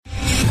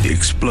the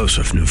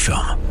explosive new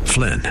film,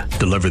 Flynn,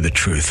 Deliver the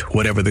Truth,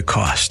 Whatever the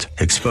Cost,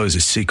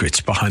 exposes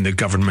secrets behind the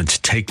government's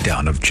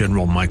takedown of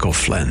General Michael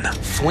Flynn.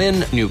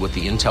 Flynn knew what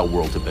the intel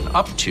world had been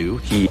up to.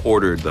 He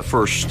ordered the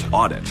first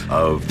audit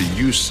of the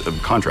use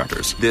of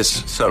contractors.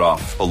 This set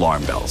off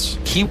alarm bells.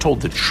 He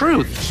told the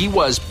truth. He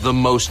was the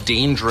most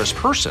dangerous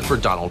person for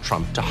Donald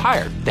Trump to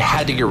hire. They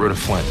had to get rid of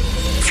Flynn.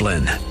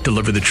 Flynn,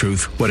 Deliver the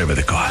Truth, Whatever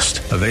the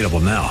Cost. Available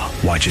now.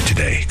 Watch it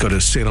today. Go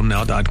to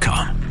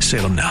salemnow.com.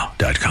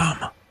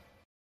 salemnow.com.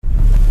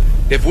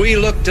 If we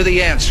look to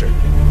the answer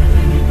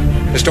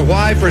as to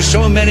why for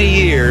so many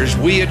years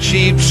we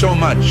achieved so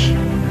much,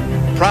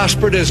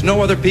 prospered as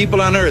no other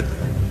people on earth,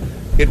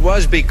 it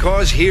was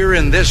because here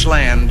in this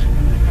land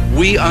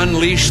we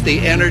unleashed the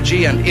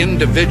energy and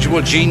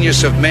individual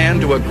genius of man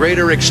to a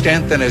greater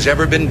extent than has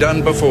ever been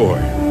done before.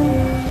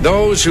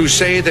 Those who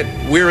say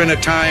that we're in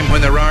a time when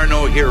there are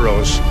no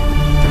heroes,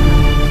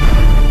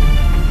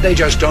 they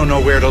just don't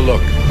know where to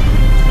look.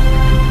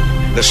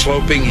 The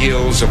sloping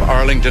hills of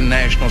Arlington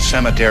National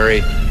Cemetery,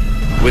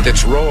 with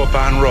its row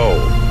upon row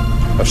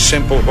of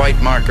simple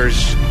white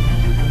markers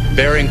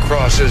bearing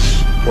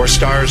crosses or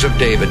stars of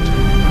David,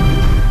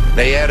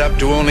 they add up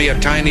to only a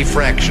tiny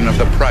fraction of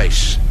the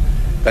price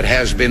that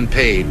has been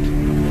paid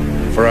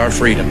for our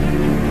freedom.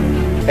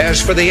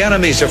 As for the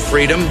enemies of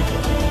freedom,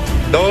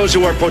 those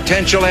who are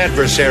potential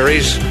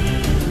adversaries,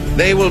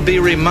 they will be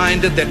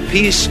reminded that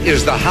peace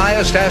is the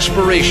highest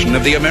aspiration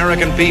of the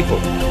American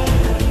people.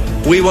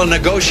 We will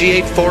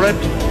negotiate for it,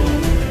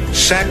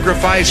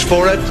 sacrifice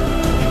for it.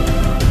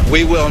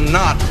 We will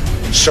not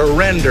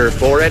surrender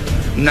for it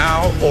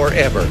now or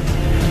ever.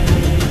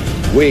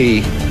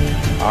 We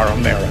are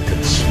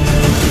Americans.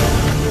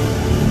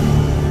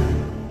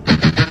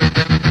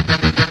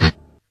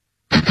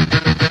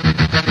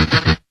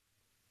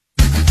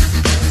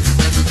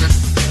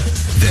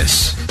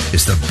 This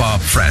is the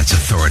Bob Frantz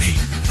Authority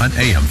on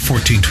AM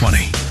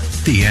 1420.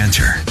 The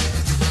Answer.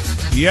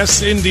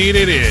 Yes, indeed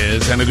it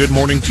is. And a good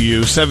morning to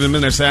you. 7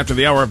 minutes after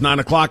the hour of 9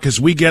 o'clock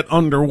as we get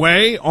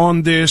underway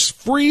on this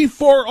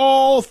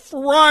Free-for-All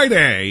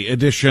Friday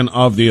edition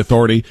of The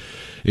Authority.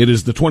 It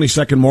is the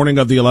 22nd morning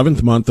of the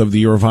 11th month of the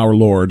year of our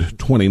Lord,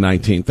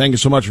 2019. Thank you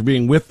so much for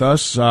being with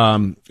us.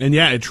 And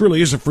yeah, it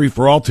truly is a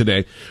free-for-all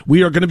today.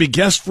 We are going to be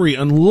guest-free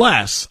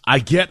unless I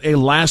get a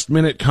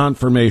last-minute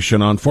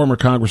confirmation on former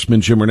Congressman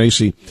Jim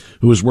Renacci,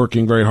 who is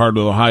working very hard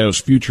with Ohio's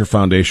Future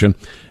Foundation.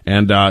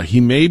 And he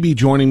may be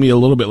joining me a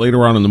little bit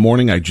later on in the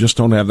morning. I just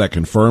don't have that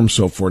confirmed.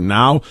 So for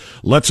now,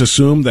 let's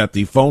assume that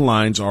the phone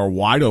lines are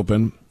wide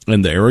open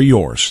and they are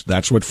yours.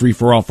 That's what Free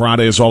for All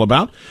Friday is all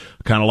about.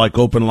 Kind of like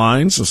open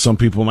lines, as some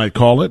people might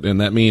call it. And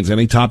that means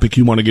any topic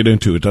you want to get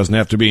into. It doesn't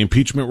have to be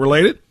impeachment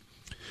related.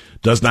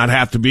 Does not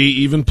have to be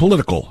even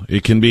political.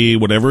 It can be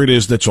whatever it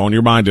is that's on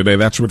your mind today.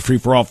 That's what Free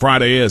for All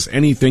Friday is.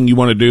 Anything you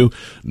want to do,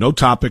 no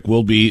topic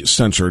will be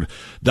censored.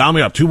 Dial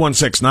me up,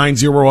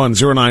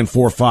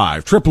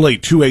 216-901-0945,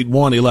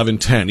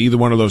 888-281-1110. Either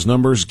one of those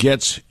numbers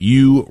gets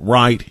you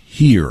right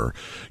here.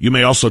 You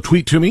may also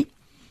tweet to me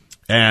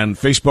and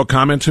Facebook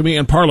comment to me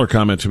and Parler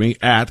comment to me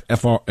at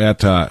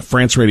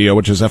France Radio,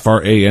 which is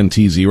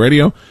FRANTZ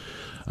Radio.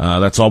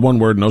 That's all one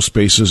word, no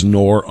spaces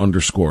nor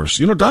underscores.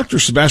 You know, Dr.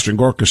 Sebastian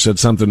Gorka said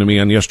something to me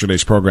on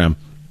yesterday's program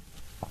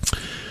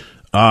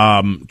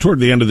toward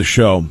the end of the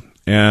show,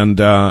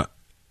 and I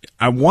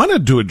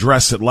wanted to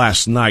address it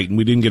last night, and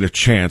we didn't get a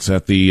chance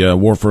at the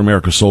War for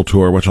America Soul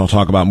Tour, which I'll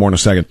talk about more in a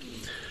second.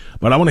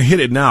 But I want to hit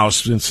it now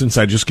since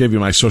I just gave you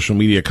my social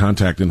media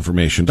contact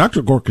information.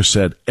 Dr. Gorka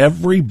said,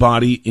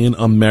 everybody in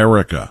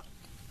America,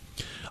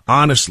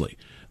 honestly,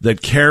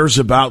 that cares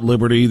about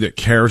liberty, that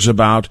cares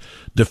about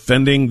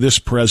defending this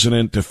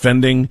president,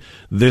 defending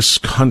this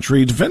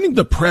country, defending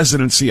the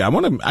presidency.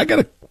 I got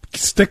to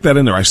stick that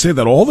in there. I say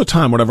that all the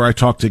time whenever I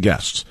talk to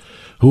guests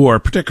who are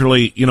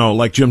particularly, you know,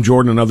 like Jim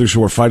Jordan and others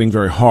who are fighting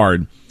very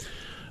hard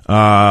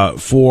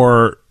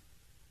for,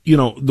 you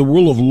know, the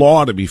rule of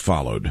law to be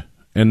followed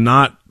and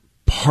not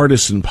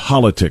partisan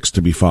politics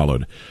to be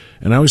followed.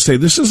 And I always say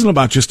this isn't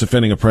about just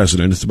defending a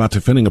president. It's about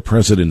defending a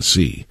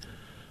presidency.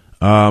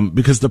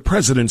 Because the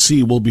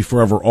presidency will be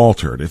forever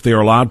altered. If they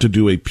are allowed to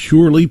do a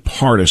purely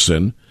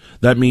partisan,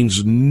 that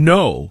means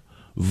no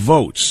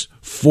votes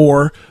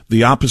for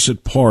the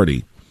opposite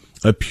party,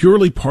 a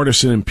purely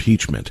partisan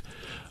impeachment,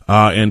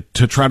 and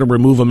to try to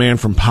remove a man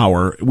from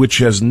power, which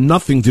has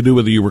nothing to do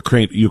with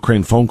the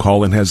Ukraine phone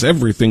call and has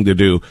everything to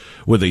do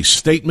with a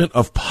statement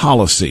of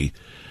policy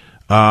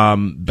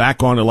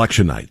back on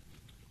election night.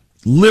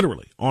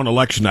 Literally on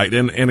election night.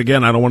 And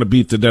again, I don't want to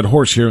beat the dead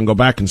horse here and go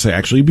back and say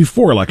actually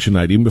before election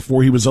night, even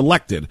before he was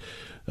elected.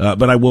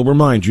 But I will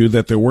remind you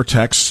that there were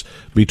texts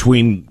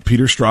between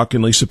Peter Strzok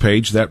and Lisa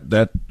Page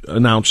that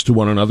announced to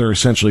one another,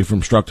 essentially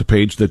from Strzok to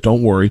Page, that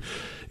don't worry,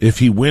 if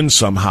he wins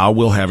somehow,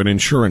 we'll have an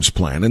insurance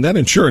plan. And that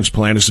insurance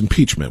plan is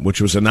impeachment,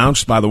 which was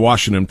announced by the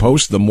Washington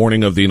Post the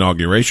morning of the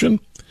inauguration.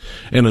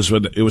 And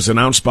it was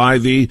announced by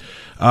the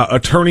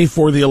attorney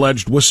for the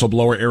alleged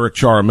whistleblower Eric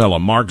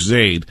Ciaramella, Mark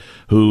Zaid,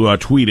 who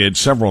tweeted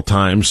several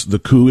times, the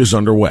coup is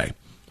underway.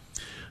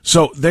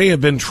 So they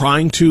have been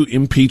trying to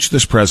impeach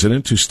this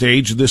president, to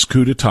stage this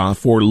coup d'etat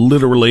for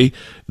literally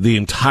the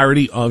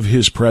entirety of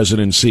his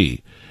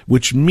presidency,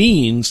 which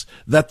means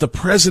that the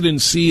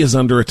presidency is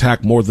under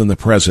attack more than the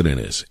president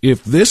is.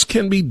 If this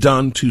can be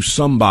done to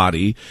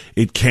somebody,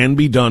 it can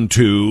be done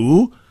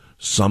to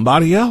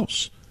somebody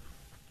else.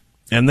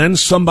 And then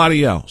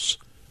somebody else.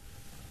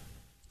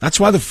 That's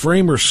why the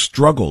framers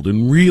struggled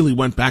and really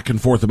went back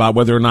and forth about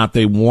whether or not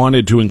they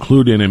wanted to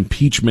include an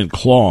impeachment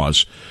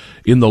clause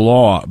in the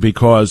law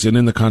and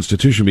in the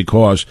Constitution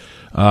because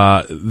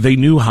they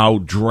knew how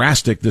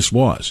drastic this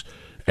was.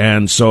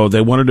 And so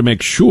they wanted to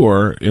make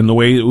sure in the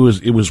way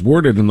it was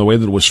worded, in the way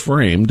that it was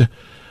framed,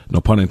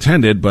 no pun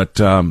intended, but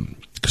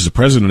because the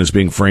president is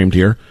being framed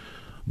here,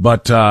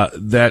 but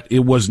that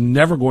it was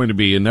never going to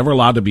be and never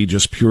allowed to be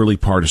just purely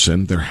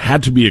partisan. There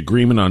had to be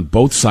agreement on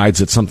both sides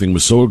that something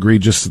was so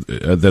egregious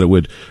that it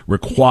would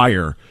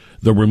require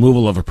the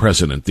removal of a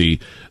president, the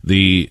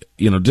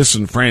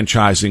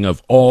disenfranchising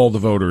of all the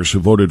voters who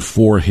voted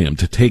for him,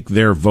 to take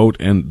their vote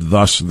and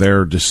thus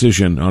their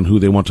decision on who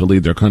they want to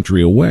lead their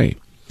country away.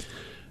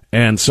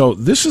 And so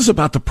this is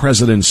about the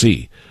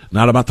presidency,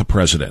 not about the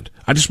president.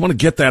 I just want to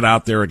get that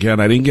out there again.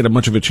 I didn't get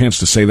much of a chance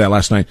to say that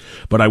last night,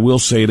 but I will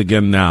say it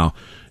again now.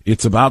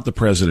 It's about the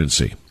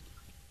presidency.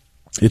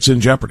 It's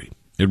in jeopardy.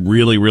 It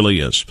really, really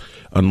is.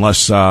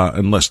 Unless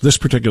this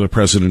particular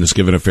president is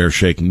given a fair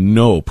shake,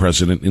 no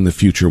president in the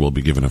future will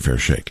be given a fair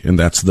shake. And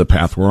that's the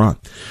path we're on.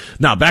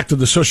 Now, back to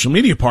the social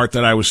media part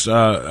that I was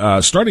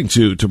starting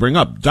to bring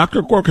up.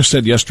 Dr. Gorka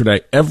said yesterday,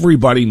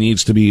 everybody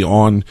needs to be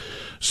on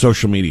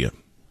social media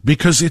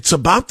because it's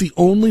about the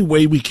only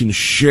way we can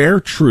share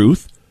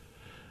truth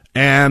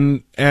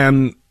and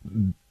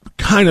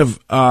kind of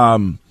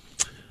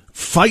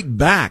fight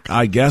back,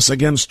 I guess,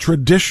 against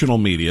traditional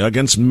media,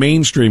 against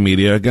mainstream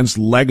media, against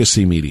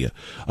legacy media,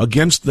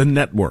 against the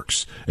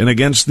networks, and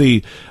against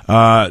the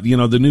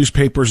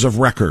newspapers of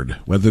record,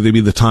 whether they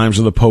be the Times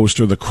or the Post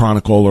or the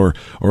Chronicle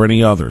or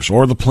any others,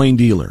 or the Plain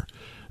Dealer,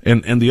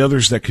 and the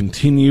others that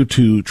continue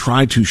to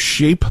try to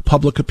shape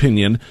public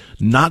opinion,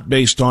 not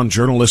based on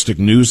journalistic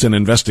news and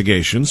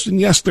investigations.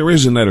 And yes, there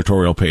is an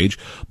editorial page,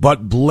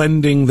 but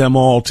blending them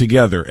all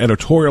together,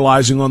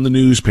 editorializing on the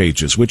news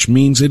pages, which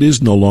means it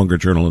is no longer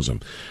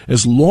journalism.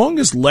 As long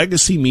as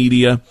legacy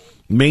media,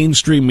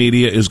 mainstream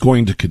media is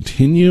going to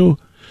continue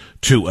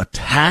to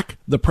attack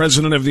the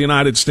President of the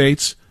United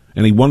States,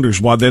 and he wonders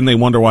why. Then they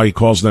wonder why he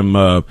calls them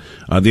the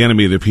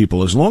enemy of the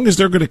people. As long as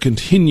they're going to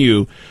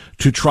continue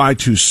to try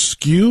to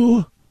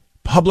skew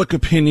public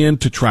opinion,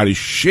 to try to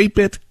shape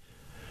it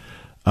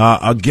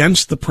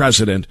against the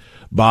president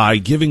by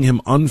giving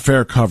him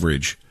unfair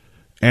coverage,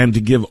 and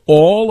to give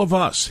all of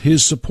us,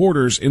 his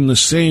supporters, in the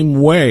same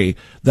way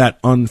that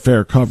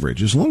unfair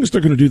coverage. As long as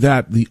they're going to do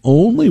that, the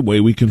only way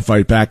we can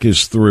fight back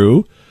is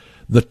through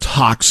the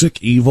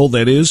toxic evil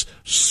that is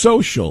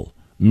social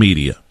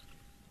media.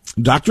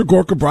 Dr.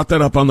 Gorka brought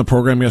that up on the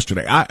program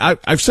yesterday.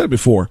 I've said it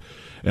before,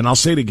 and I'll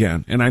say it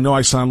again, and I know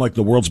I sound like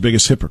the world's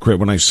biggest hypocrite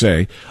when I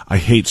say I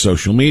hate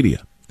social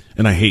media,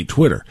 and I hate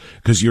Twitter,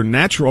 because your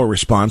natural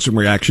response and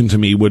reaction to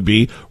me would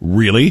be,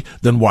 really?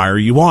 Then why are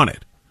you on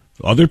it?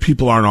 Other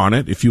people aren't on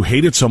it. If you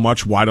hate it so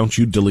much, why don't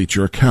you delete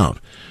your account?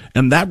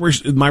 And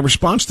my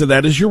response to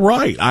that is, you're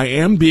right. I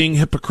am being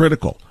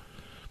hypocritical.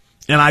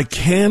 And I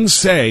can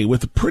say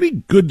with a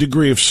pretty good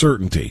degree of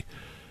certainty,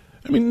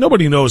 I mean,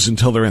 nobody knows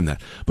until they're in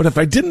that. But if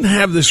I didn't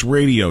have this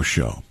radio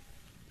show,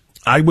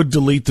 I would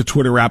delete the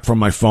Twitter app from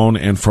my phone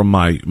and from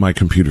my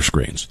computer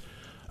screens.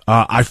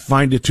 I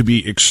find it to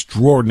be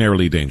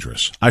extraordinarily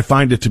dangerous. I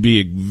find it to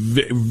be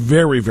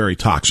very, very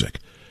toxic.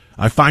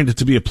 I find it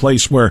to be a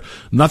place where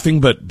nothing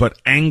but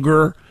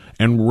anger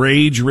and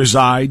rage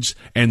resides,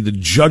 and the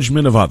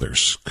judgment of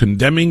others,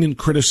 condemning and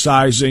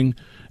criticizing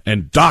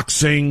and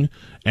doxing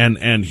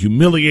and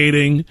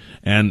humiliating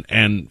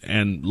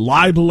and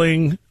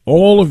libeling.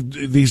 All of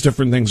these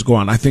different things go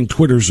on. I think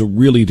Twitter's a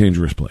really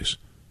dangerous place.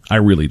 I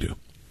really do.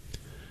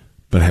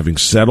 But having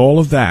said all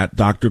of that,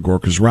 Dr.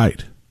 Gorka's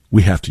right.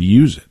 We have to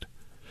use it.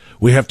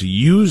 We have to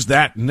use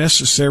that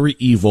necessary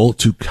evil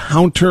to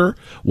counter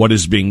what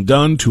is being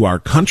done to our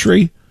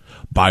country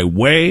by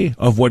way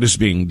of what is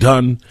being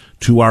done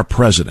to our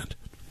president.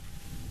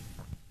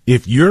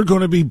 If you're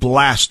going to be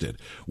blasted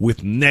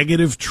with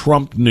negative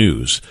Trump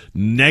news,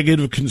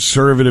 negative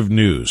conservative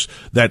news,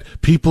 that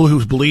people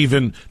who believe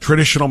in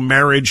traditional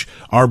marriage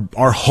are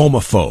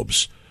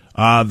homophobes,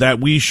 that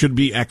we should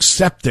be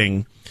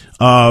accepting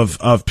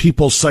of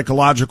people's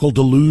psychological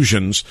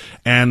delusions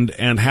and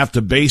have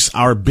to base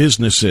our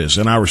businesses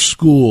and our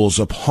schools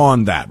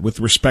upon that with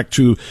respect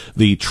to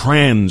the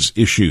trans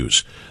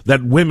issues,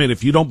 that women,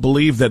 if you don't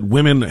believe that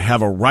women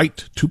have a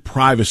right to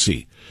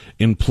privacy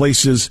in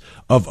places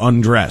of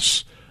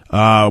undress,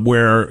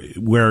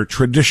 where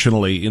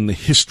traditionally in the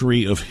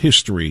history of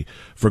history,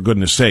 for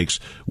goodness sakes,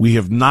 we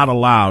have not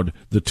allowed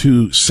the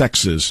two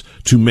sexes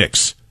to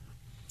mix,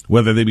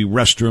 whether they be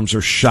restrooms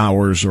or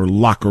showers or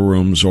locker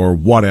rooms or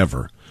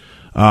whatever.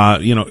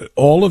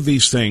 All of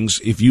these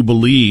things, if you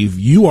believe,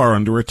 you are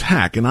under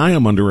attack, and I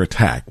am under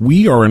attack.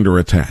 We are under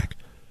attack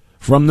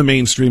from the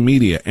mainstream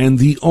media. And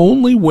the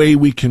only way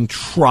we can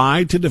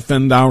try to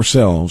defend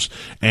ourselves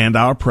and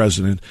our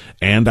president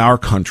and our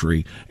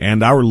country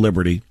and our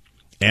liberty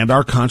and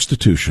our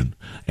Constitution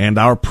and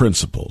our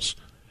principles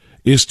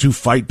is to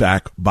fight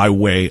back by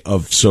way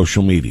of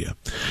social media.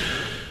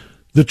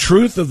 The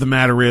truth of the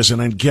matter is,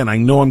 and again, I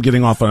know I'm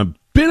getting off on a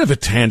bit of a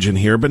tangent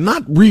here, but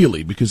not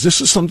really, because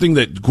this is something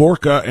that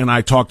Gorka and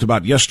I talked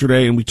about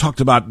yesterday, and we talked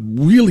about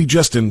really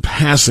just in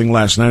passing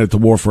last night at the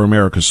War for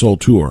America Soul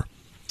Tour.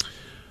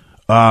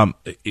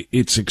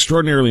 It's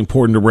extraordinarily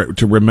important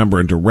to remember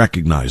and to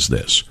recognize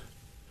this,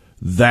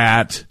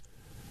 that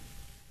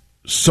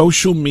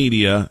social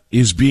media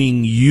is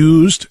being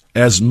used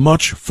as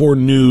much for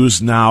news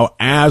now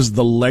as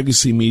the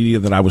legacy media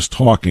that I was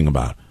talking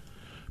about.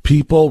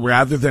 People,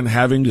 rather than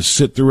having to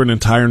sit through an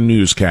entire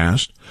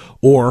newscast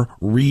or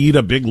read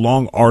a big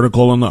long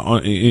article on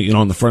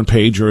the front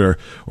page or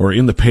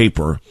in the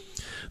paper,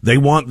 they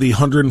want the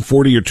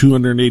 140 or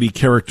 280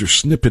 character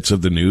snippets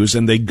of the news,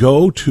 and they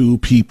go to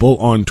people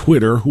on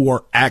Twitter who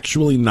are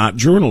actually not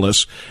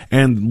journalists,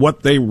 and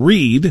what they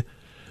read,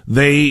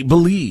 they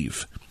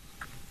believe.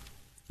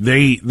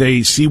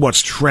 They see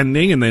what's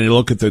trending, and then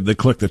they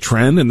click the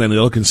trend, and then they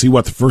look and see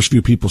what the first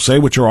few people say,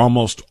 which are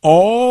almost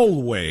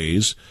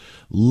always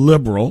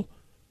liberal,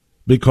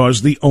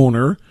 because the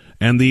owner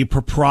and the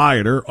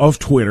proprietor of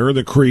Twitter,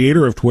 the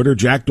creator of Twitter,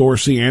 Jack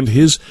Dorsey, and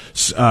his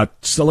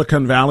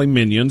Silicon Valley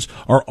minions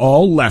are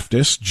all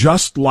leftists,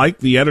 just like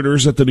the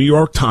editors at the New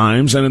York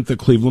Times and at the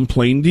Cleveland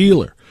Plain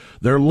Dealer.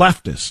 They're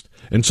leftist.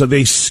 And so they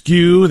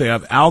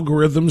have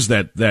algorithms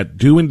that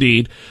do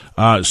indeed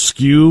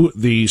skew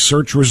the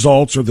search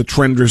results or the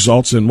trend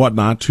results and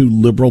whatnot to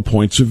liberal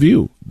points of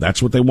view.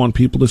 That's what they want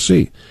people to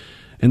see.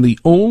 And the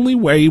only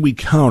way we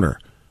counter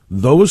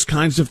those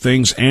kinds of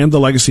things and the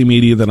legacy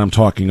media that I'm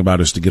talking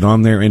about is to get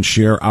on there and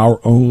share our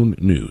own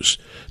news.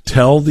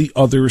 Tell the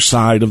other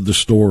side of the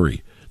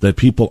story that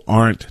people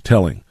aren't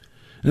telling.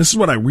 And this is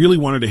what I really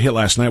wanted to hit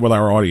last night with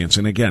our audience.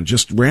 And again,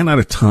 just ran out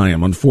of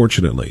time,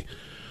 unfortunately.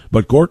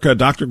 But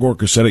Dr.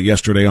 Gorka said it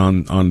yesterday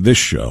on this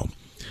show,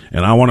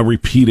 and I want to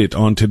repeat it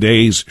on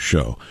today's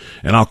show,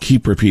 and I'll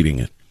keep repeating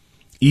it.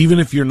 Even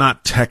if you're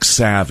not tech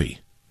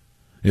savvy,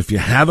 if you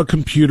have a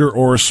computer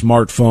or a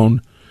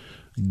smartphone,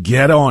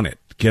 get on it.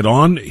 Get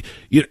on.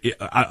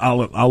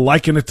 I'll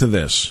liken it to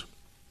this.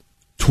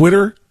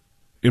 Twitter,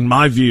 in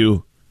my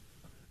view,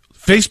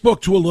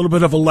 Facebook to a little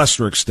bit of a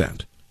lesser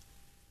extent,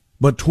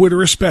 but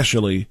Twitter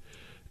especially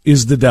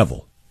is the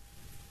devil.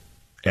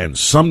 And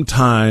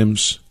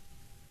sometimes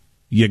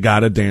you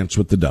got to dance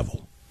with the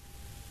devil.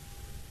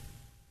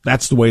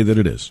 That's the way that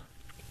it is.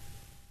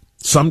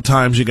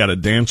 Sometimes you got to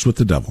dance with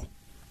the devil.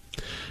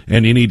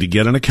 And you need to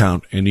get an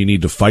account, and you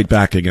need to fight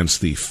back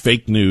against the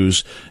fake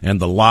news and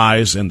the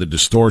lies and the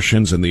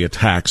distortions and the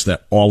attacks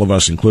that all of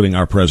us, including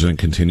our president,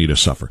 continue to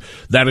suffer.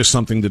 That is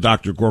something that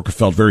Dr. Gorka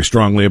felt very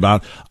strongly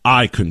about.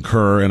 I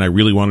concur, and I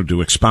really wanted to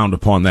expound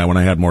upon that when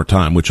I had more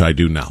time, which I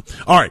do now.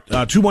 All right,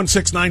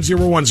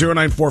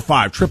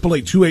 216-901-0945,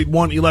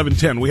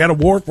 888-281-1110. We had a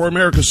War for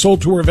America Soul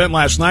Tour event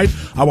last night.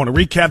 I want to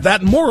recap that.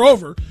 And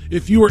moreover,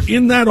 if you were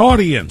in that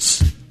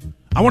audience,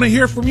 I want to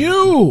hear from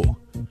you.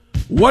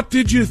 What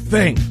did you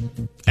think?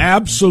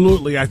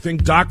 Absolutely, I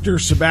think Dr.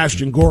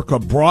 Sebastian Gorka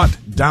brought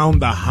down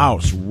the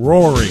house,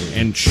 roaring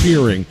and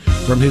cheering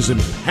from his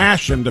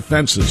impassioned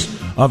defenses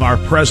of our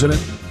president.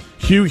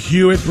 Hugh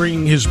Hewitt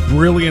bringing his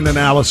brilliant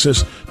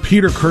analysis.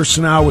 Peter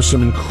Kirsanow with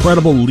some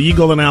incredible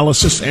legal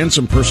analysis and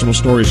some personal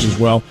stories as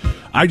well.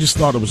 I just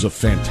thought it was a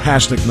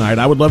fantastic night.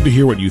 I would love to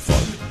hear what you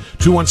thought of it.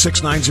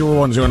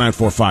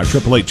 216-901-0945,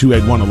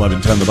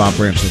 888-281-1110, the Bob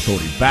Branson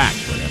Authority. Back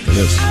right after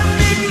this.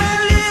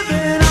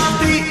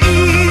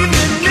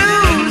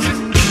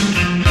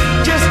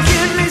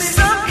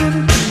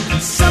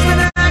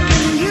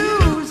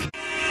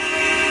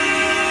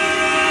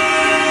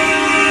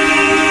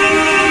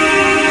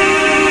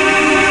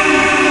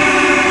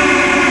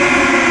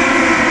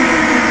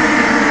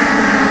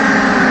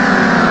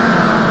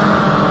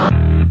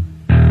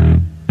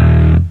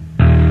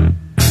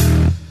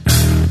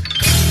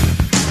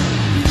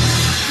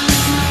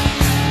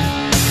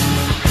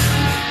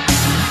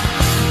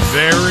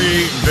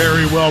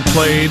 Well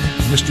played,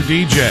 Mr.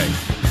 DJ.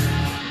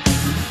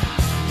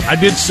 I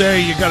did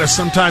say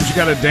sometimes you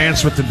gotta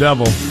dance with the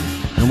devil.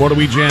 And what are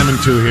we jamming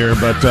to here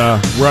but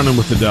running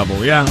with the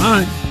devil? Yeah, all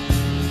right.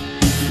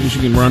 I guess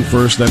you can run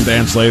first, then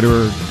dance later,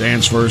 or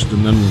dance first,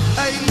 and then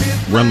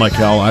run like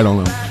hell. I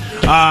don't know.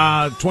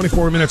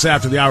 24 minutes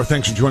after the hour.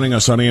 Thanks for joining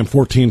us on AM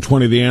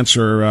 1420 The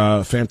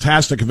Answer.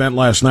 Fantastic event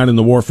last night in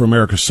the War for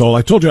America Soul.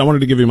 I told you I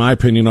wanted to give you my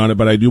opinion on it,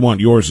 but I do want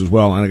yours as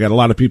well. And I got a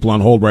lot of people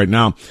on hold right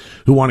now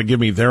who want to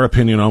give me their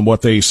opinion on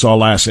what they saw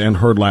last and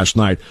heard last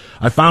night.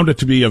 I found it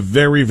to be a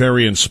very,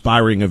 very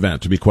inspiring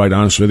event, to be quite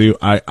honest with you.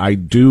 I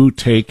do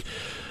take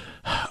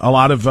a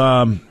lot of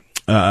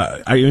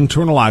I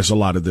internalize a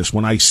lot of this.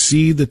 When I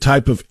see the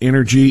type of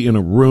energy in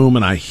a room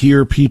and I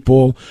hear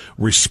people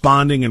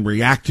responding and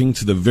reacting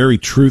to the very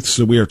truths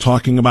that we are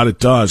talking about,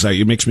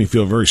 it makes me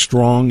feel very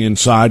strong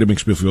inside. It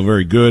makes me feel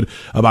very good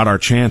about our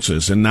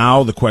chances. And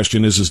now the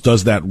question is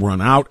does that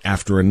run out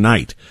after a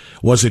night?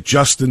 Was it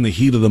just in the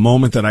heat of the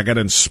moment that I got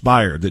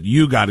inspired, that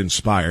you got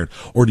inspired?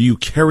 Or do you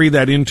carry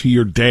that into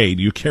your day?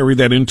 Do you carry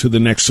that into the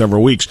next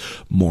several weeks?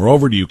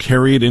 Moreover, do you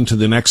carry it into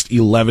the next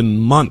 11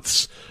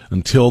 months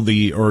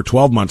or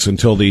 12 months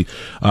until the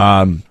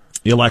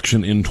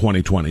election in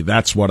 2020?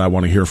 That's what I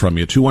want to hear from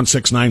you.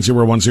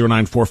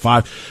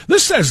 216-901-0945.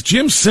 This says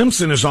Jim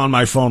Simpson is on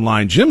my phone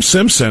line. Jim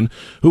Simpson,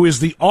 who is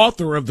the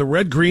author of the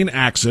Red-Green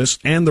Axis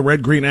and the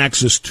Red-Green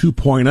Axis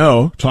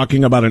 2.0,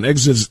 talking about an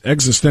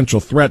existential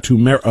threat to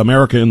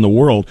America in the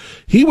world.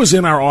 He was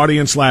in our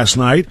audience last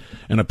night,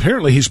 and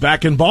apparently he's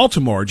back in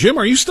Baltimore. Jim,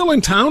 are you still in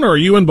town, or are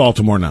you in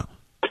Baltimore now?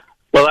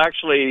 Well,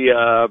 actually,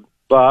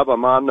 Bob,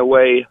 I'm on the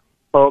way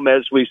home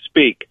as we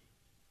speak.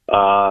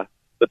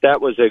 But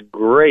that was a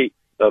great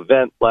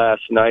event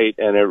last night,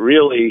 and it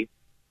really,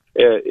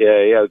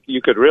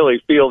 you could really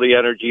feel the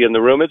energy in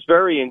the room. It's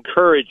very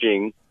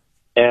encouraging,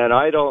 and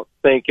I don't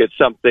think it's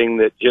something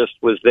that just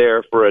was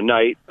there for a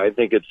night. I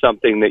think it's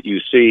something that you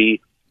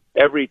see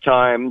every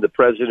time the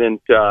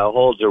president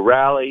holds a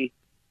rally,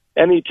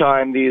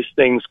 anytime these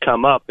things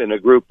come up in a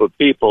group of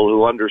people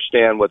who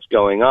understand what's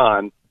going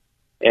on.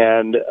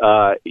 And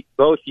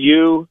both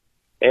you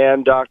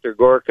and Dr.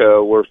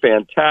 Gorka were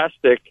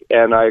fantastic,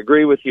 and I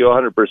agree with you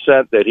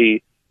 100% that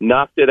he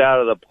knocked it out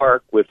of the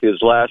park with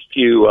his last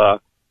few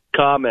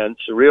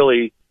comments,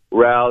 really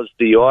roused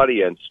the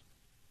audience.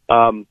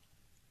 But,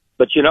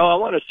 I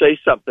want to say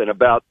something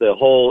about the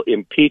whole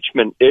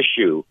impeachment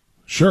issue.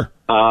 Sure.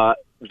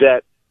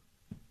 That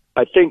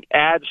I think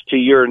adds to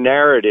your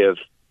narrative.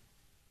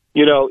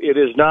 It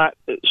is not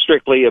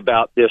strictly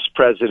about this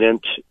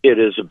president. It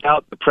is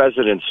about the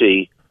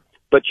presidency.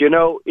 But,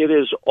 it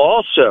is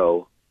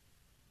also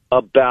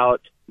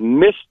about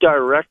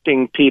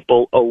misdirecting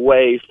people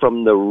away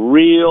from the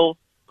real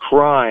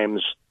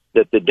crimes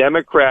that the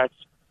Democrats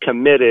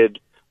committed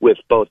with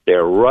both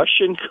their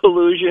Russian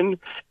collusion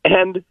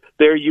and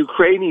their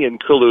Ukrainian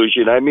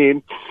collusion. I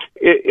mean,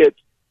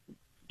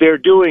 they're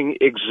doing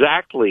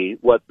exactly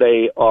what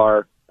they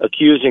are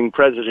accusing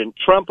President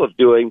Trump of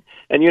doing.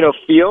 And,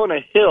 Fiona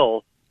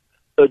Hill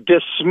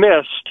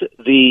dismissed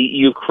the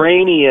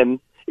Ukrainian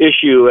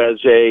issue as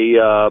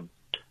a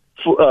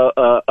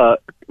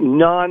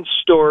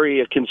non-story,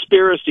 a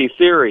conspiracy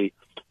theory.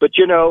 But,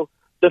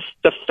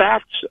 the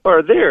facts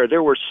are there.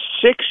 There were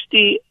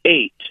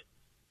 68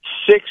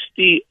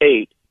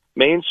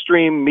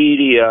 mainstream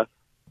media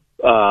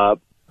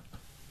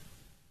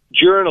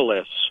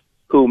journalists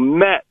who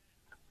met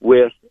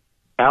with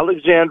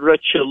Alexandra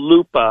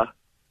Chalupa,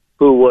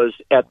 who was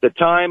at the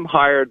time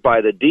hired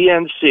by the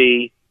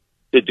DNC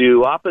to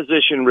do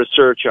opposition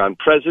research on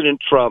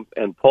President Trump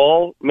and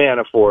Paul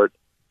Manafort.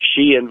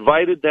 She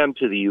invited them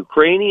to the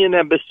Ukrainian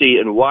embassy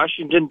in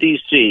Washington,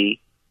 D.C.,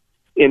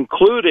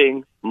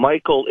 including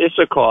Michael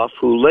Isikoff,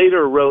 who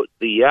later wrote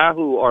the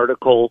Yahoo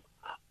article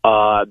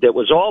that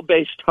was all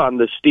based on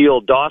the Steele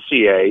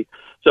dossier.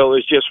 So it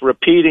was just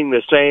repeating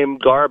the same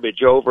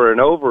garbage over and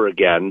over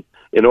again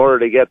in order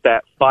to get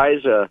that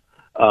FISA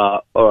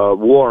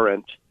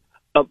warrant.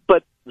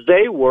 But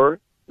they were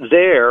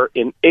there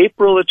in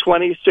April of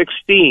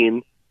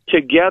 2016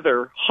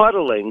 together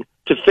huddling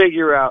to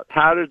figure out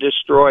how to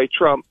destroy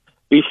Trump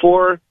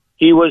before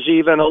he was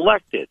even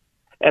elected.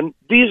 And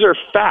these are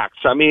facts.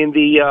 I mean,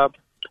 the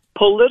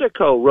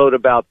Politico wrote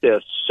about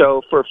this.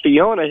 So for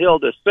Fiona Hill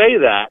to say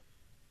that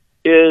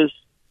is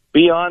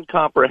beyond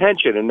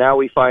comprehension. And now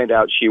we find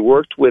out she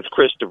worked with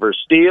Christopher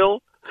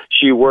Steele.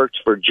 She worked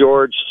for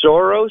George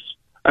Soros.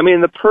 I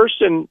mean, the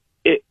person,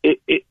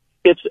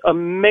 it's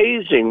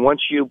amazing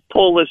once you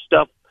pull this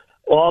stuff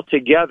all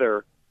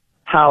together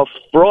how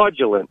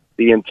fraudulent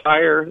the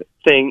entire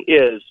thing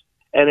is.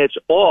 And it's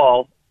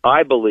all,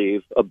 I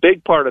believe, a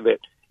big part of it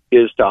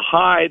is to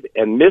hide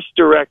and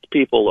misdirect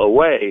people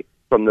away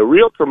from the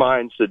real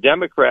crimes the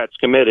Democrats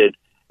committed.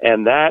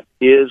 And that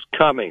is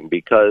coming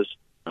because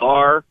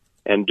Barr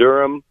and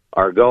Durham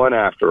are going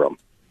after them.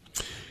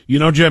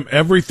 Jim,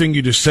 everything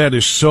you just said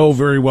is so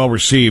very well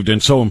received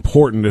and so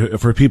important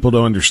for people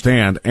to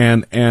understand.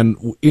 And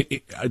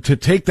to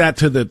take that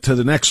to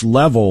the next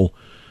level,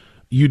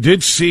 you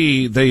did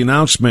see the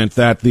announcement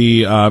that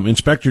the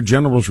Inspector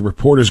General's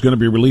report is going to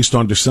be released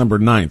on December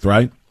 9th,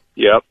 right?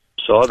 Yep,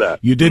 saw that.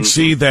 You did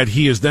see that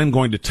he is then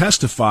going to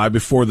testify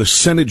before the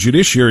Senate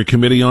Judiciary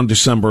Committee on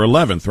December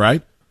 11th,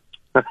 right?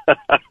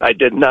 I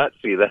did not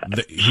see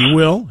that. He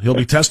will. He'll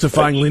be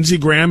testifying. Lindsey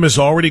Graham has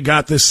already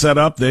got this set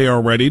up. They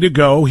are ready to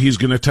go. He's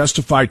going to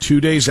testify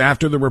 2 days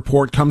after the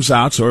report comes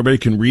out so everybody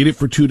can read it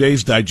for 2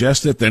 days,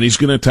 digest it, then he's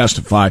going to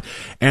testify.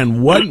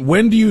 And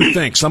when do you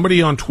think,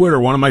 somebody on Twitter,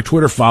 one of my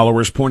Twitter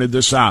followers pointed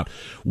this out,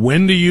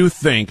 when do you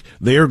think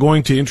they are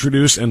going to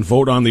introduce and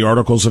vote on the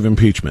articles of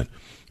impeachment?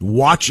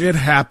 Watch it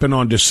happen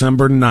on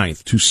December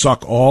 9th to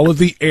suck all of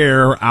the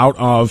air out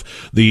of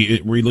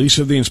the release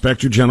of the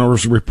Inspector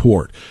General's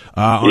report.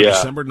 On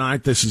December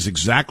 9th, this is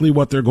exactly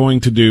what they're going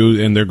to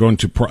do, and they're going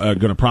to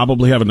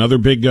probably have another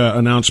big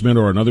announcement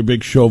or another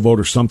big show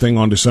vote or something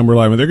on December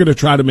 11th. They're going to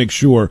try to make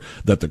sure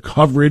that the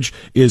coverage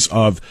is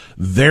of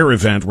their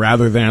event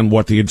rather than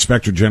what the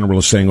Inspector General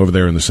is saying over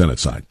there in the Senate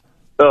side.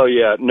 Oh,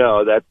 yeah,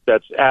 no,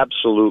 that's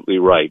absolutely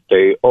right.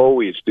 They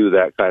always do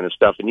that kind of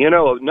stuff. And,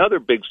 another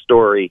big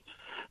story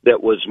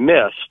that was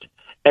missed,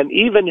 and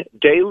even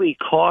Daily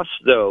Kos,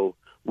 though,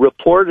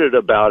 reported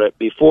about it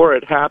before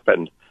it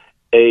happened.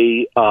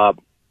 A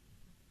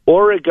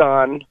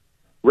Oregon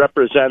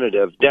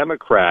representative,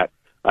 Democrat,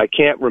 I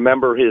can't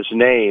remember his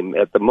name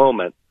at the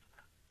moment,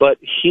 but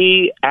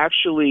he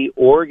actually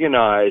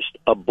organized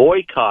a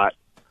boycott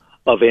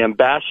of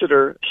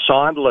Ambassador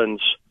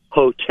Sondland's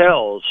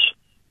hotels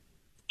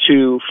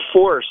to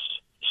force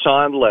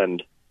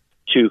Sondland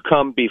to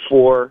come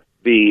before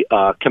the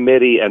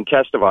committee and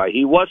testify.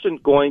 He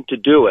wasn't going to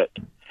do it.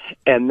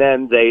 And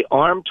then they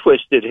arm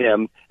twisted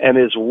him, and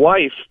his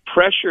wife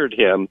pressured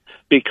him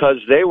because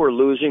they were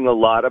losing a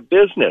lot of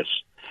business.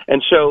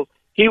 And so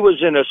he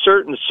was, in a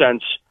certain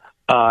sense,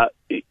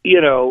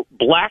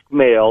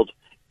 blackmailed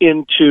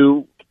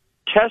into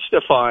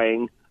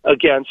testifying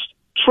against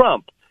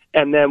Trump.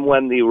 And then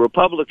when the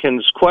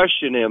Republicans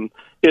questioned him,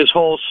 his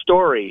whole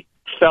story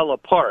fell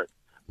apart.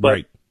 But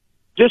right.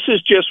 This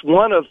is just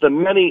one of the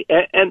many,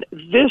 and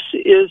this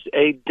is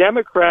a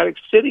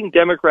sitting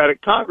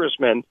Democratic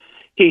congressman.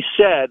 He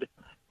said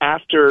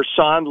after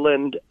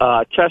Sondland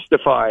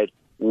testified,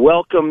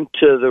 "Welcome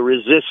to the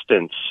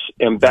resistance,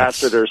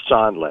 Ambassador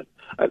Sondland."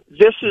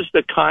 This is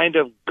the kind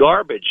of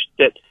garbage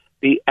that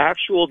the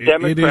actual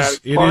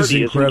Democratic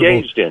Party is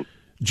engaged in.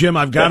 Jim,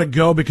 I've got to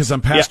go because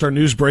I'm past our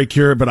news break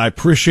here, but I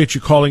appreciate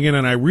you calling in,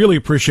 and I really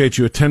appreciate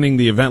you attending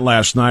the event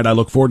last night. I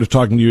look forward to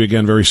talking to you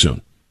again very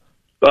soon.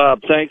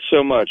 Bob, thanks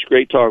so much.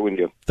 Great talking with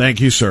you.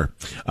 Thank you, sir.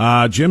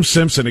 Jim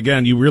Simpson,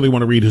 again, you really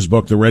want to read his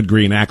book, The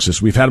Red-Green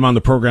Axis. We've had him on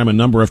the program a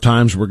number of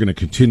times. We're going to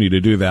continue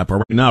to do that, but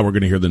right now we're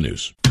going to hear the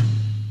news.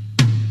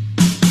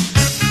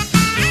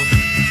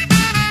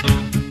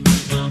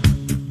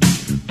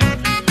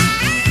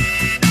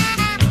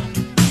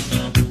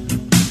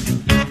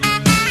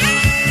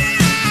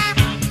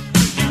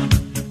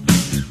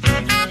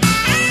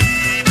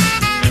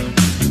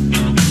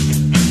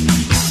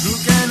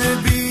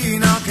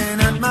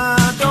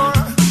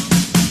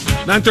 Who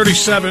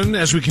 9:37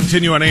 as we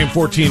continue on AM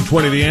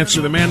 1420. The Answer.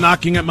 The man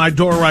knocking at my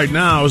door right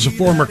now is a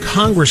former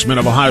congressman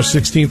of Ohio's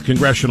 16th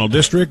Congressional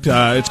District.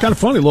 It's kind of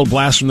funny, a little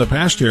blast from the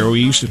past here.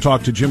 We used to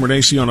talk to Jim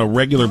Renacci on a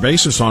regular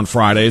basis on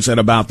Fridays at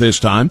about this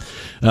time.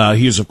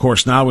 He is, of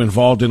course, now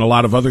involved in a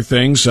lot of other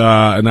things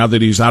now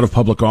that he's out of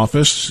public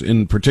office,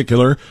 in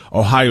particular,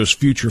 Ohio's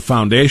Future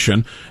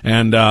Foundation.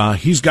 And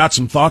he's got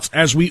some thoughts,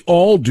 as we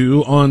all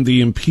do, on the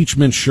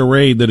impeachment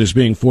charade that is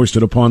being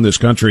foisted upon this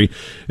country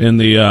in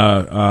the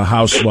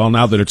House. Well,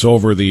 now that it's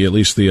over, at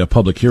least the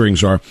public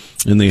hearings are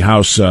in the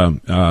House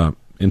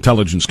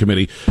Intelligence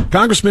Committee.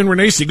 Congressman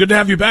Renacci, good to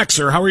have you back,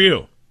 sir. How are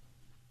you?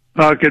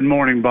 Good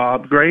morning,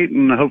 Bob. Great,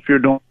 and I hope you're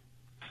doing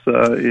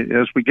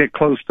as we get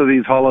close to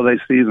these holiday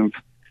seasons.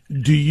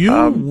 Do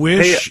you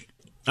wish...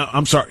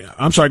 I'm sorry,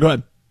 go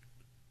ahead.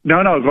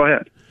 No, go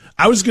ahead.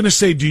 I was going to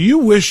say, do you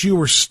wish you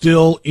were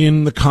still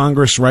in the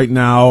Congress right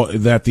now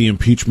that the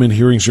impeachment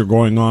hearings are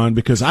going on?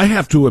 Because I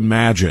have to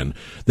imagine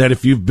that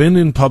if you've been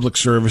in public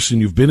service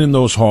and you've been in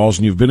those halls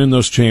and you've been in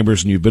those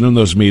chambers and you've been in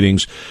those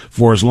meetings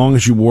for as long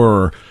as you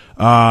were,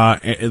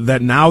 that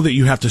now that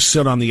you have to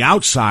sit on the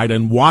outside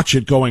and watch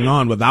it going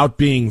on without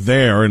being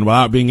there and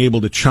without being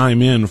able to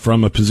chime in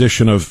from a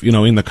position of,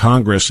 in the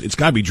Congress, it's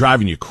got to be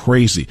driving you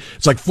crazy.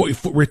 It's like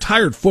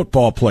retired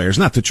football players,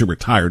 not that you're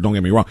retired, don't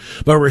get me wrong,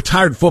 but a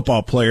retired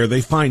football player,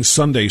 they find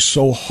Sundays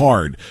so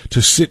hard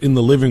to sit in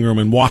the living room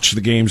and watch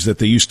the games that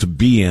they used to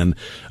be in,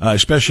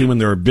 especially when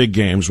there are big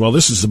games. Well,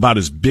 this is about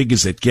as big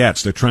as it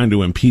gets. They're trying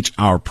to impeach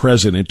our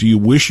president. Do you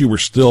wish you were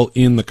still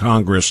in the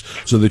Congress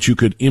so that you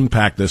could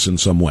impact this in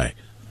some way?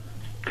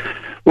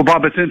 Well,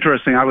 Bob, it's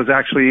interesting. I was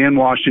actually in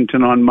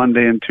Washington on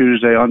Monday and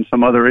Tuesday on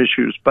some other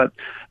issues, but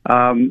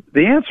the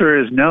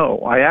answer is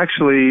no.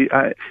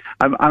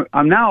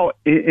 I'm now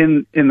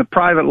in the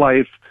private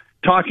life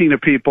talking to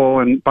people,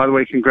 and by the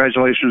way,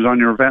 congratulations on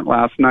your event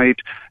last night.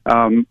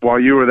 While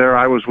you were there,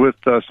 I was with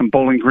some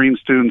Bowling Green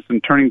students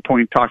in Turning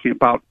Point talking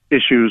about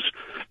issues.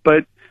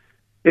 But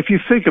if you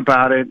think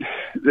about it,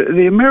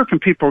 the American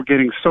people are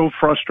getting so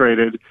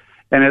frustrated.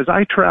 And as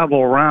I travel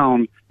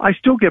around, I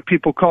still get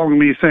people calling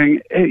me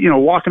saying,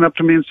 walking up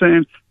to me and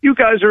saying, "You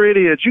guys are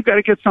idiots. You got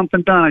to get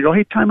something done." I go,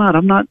 "Hey, time out.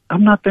 I'm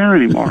not there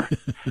anymore."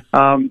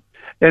 And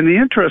the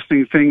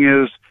interesting thing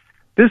is,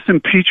 this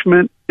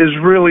impeachment is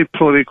really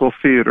political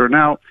theater.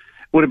 Now,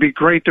 would it be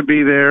great to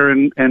be there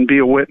and be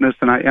a witness?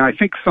 And I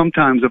think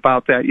sometimes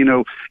about that,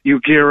 you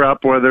gear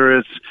up, whether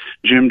it's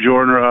Jim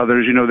Jordan or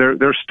others,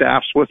 their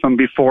staffs with them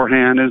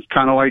beforehand. It's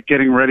kind of like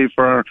getting ready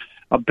for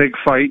a big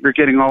fight. You're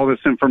getting all this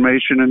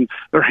information, and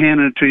they're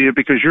handing it to you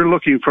because you're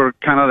looking for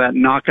kind of that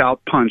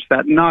knockout punch,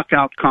 that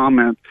knockout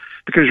comment,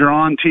 because you're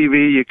on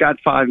TV, you got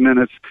 5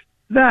 minutes.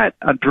 That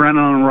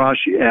adrenaline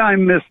rush, yeah, I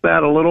miss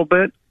that a little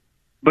bit.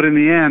 But in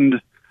the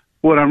end,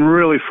 what I'm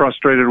really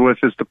frustrated with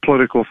is the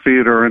political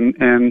theater.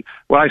 And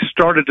what I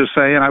started to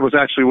say, and I was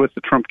actually with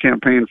the Trump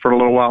campaign for a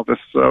little while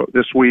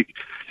this week,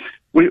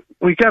 we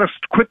got to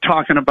quit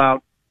talking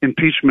about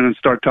impeachment and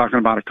start talking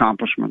about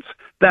accomplishments.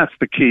 That's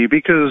the key,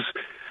 because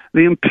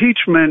the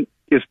impeachment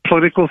is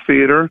political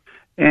theater,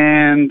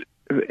 and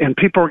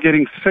people are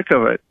getting sick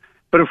of it.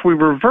 But if we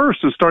reverse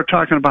and start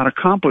talking about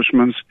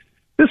accomplishments,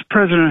 this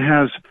president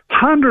has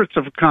hundreds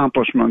of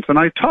accomplishments, and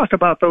I talk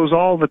about those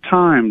all the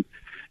time.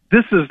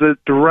 This is the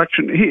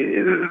direction.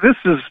 This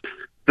is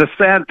the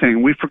sad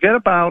thing. We forget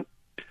about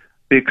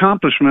the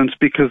accomplishments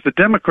because the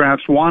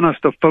Democrats want us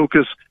to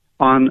focus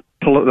on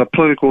the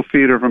political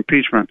theater of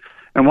impeachment.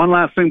 And one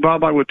last thing,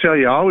 Bob, I would tell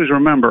you, always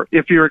remember,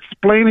 if you're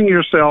explaining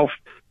yourself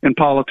in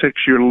politics,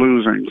 you're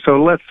losing.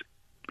 So let's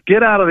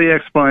get out of the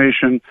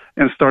explanation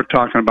and start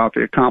talking about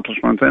the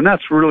accomplishments. And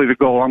that's really the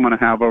goal I'm going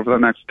to have over the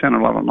next 10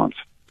 or 11 months.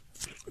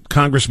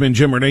 Congressman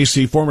Jim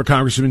Renacci, former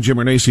Congressman Jim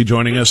Renacci,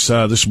 joining us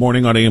this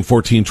morning on AM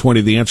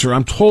 1420 The Answer.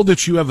 I'm told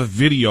that you have a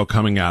video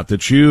coming out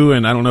that you,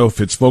 and I don't know if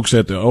it's folks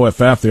at the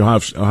OFF, the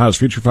Ohio's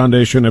Future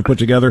Foundation, have put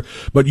together,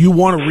 but you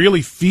want to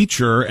really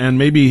feature and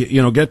maybe,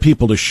 get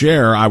people to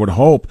share, I would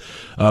hope,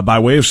 by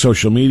way of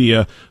social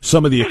media,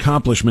 some of the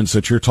accomplishments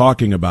that you're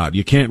talking about.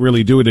 You can't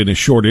really do it in a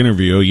short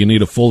interview. You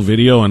need a full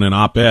video and an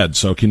op-ed.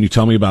 So can you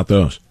tell me about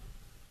those?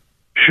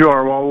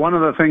 Sure. Well, one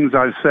of the things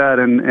I've said,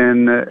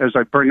 and as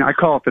I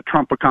call it the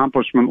Trump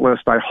accomplishment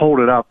list, I hold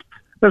it up.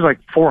 There's like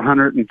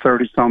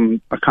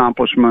 430-some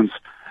accomplishments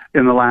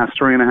in the last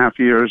 3.5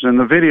 years. And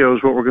the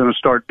videos, what we're going to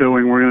start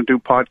doing, we're going to do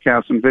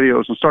podcasts and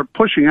videos and start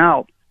pushing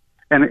out.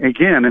 And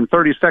again, in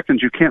 30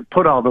 seconds, you can't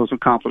put all those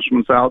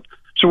accomplishments out.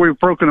 So we've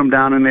broken them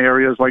down in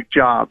areas like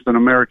jobs and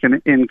American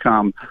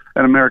income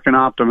and American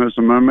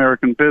optimism and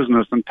American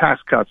business and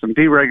tax cuts and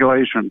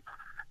deregulation,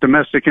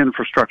 domestic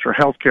infrastructure,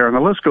 healthcare, and the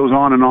list goes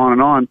on and on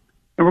and on.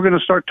 And we're going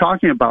to start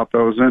talking about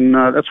those. And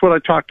that's what I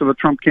talked to the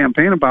Trump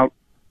campaign about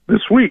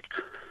this week.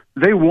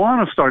 They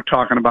want to start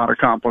talking about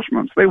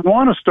accomplishments. They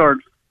want to start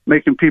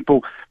making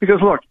people,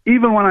 because look,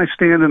 even when I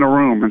stand in a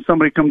room and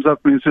somebody comes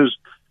up to me and says,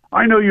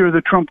 I know you're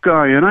the Trump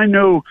guy, and I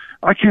know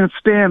I can't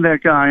stand that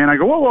guy. And I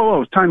go,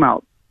 whoa, time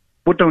out.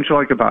 What don't you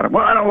like about him?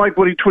 Well, I don't like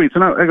what he tweets.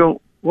 And I go,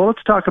 well,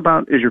 let's talk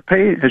about, has your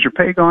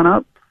pay gone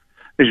up?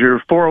 Is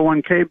your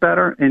 401k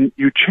better? And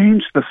you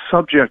change the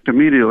subject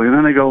immediately. And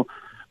then they go,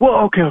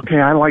 well, okay,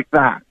 I like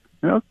that.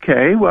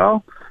 Okay,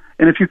 well,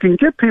 and if you can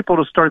get people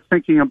to start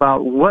thinking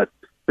about what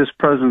this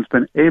president's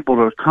been able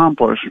to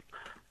accomplish,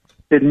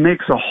 it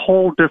makes a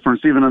whole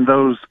difference even in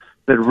those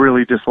that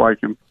really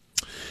dislike him.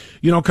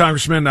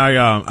 Congressman,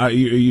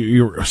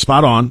 you're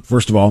spot on,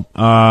 first of all.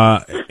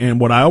 And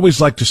what I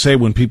always like to say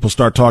when people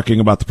start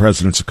talking about the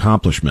president's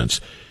accomplishments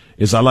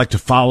is I like to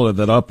follow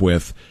that up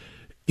with,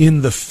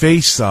 in the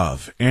face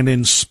of and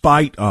in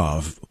spite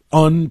of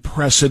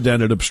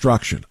unprecedented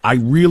obstruction. I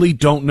really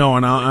don't know,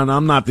 and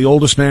I'm not the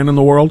oldest man in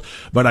the world,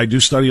 but I do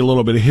study a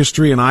little bit of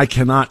history, and I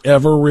cannot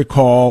ever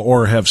recall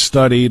or have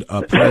studied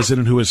a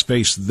president who has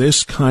faced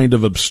this kind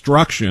of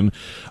obstruction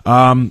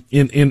in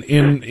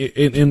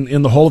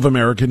the whole of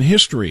American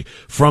history,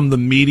 from the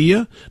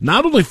media,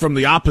 not only from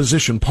the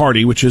opposition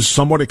party, which is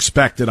somewhat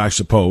expected, I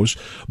suppose,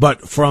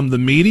 but from the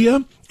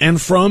media and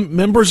from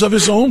members of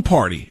his own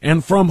party,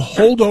 and from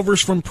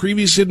holdovers from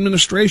previous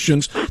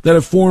administrations that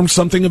have formed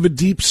something of a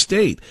deep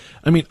state.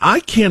 I mean, I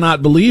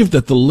cannot believe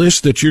that the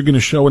list that you're going to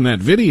show in that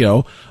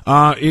video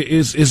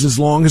is as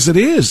long as it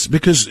is,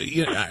 because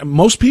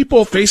most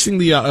people facing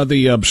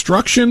the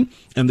obstruction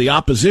and the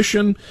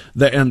opposition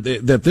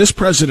that this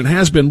president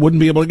has been wouldn't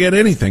be able to get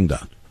anything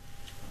done.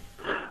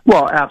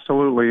 Well,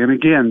 absolutely. And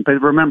again, but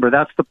remember,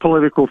 that's the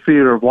political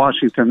theater of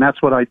Washington.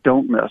 That's what I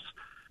don't miss.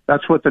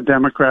 That's what the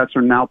Democrats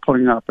are now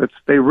putting up.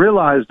 They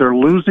realize they're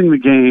losing the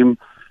game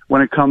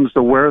when it comes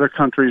to where the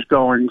country's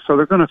going. So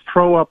they're going to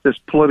throw up this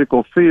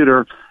political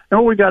theater.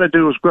 And what we got to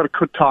do is we've got to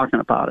quit talking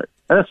about it.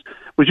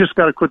 We just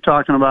got to quit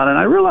talking about it. And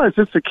I realize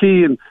it's the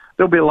key, and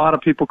there'll be a lot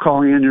of people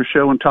calling in your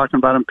show and talking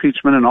about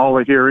impeachment and all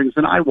the hearings.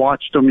 And I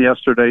watched them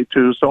yesterday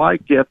too, so I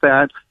get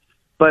that.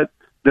 But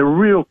the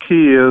real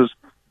key is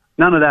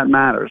none of that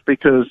matters,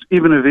 because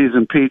even if he's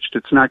impeached,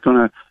 it's not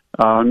going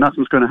to,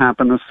 nothing's going to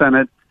happen in the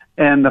Senate.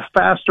 And the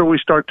faster we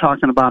start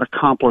talking about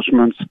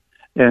accomplishments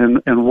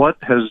and what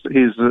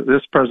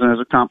this president has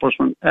accomplished,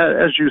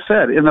 as you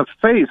said, in the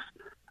face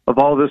of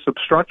all this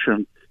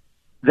obstruction,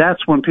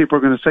 that's when people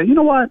are going to say, you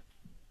know what,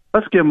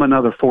 let's give him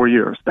another 4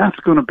 years. That's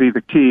going to be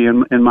the key,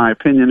 in my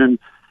opinion.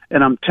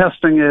 And I'm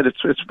testing it.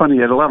 It's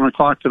funny. At 11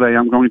 o'clock today,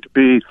 I'm going to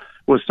be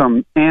with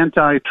some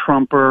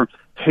anti-Trumper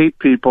hate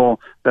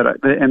people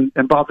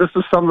and Bob, this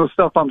is some of the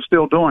stuff I'm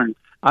still doing.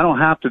 I don't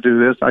have to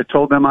do this. I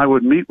told them I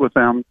would meet with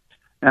them.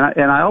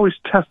 And I always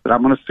test it.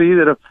 I'm going to see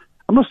that if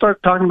I'm going to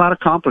start talking about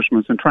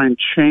accomplishments and try and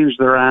change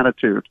their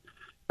attitude.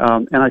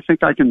 And I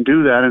think I can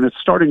do that, and it's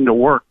starting to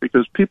work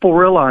because people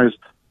realize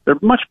they're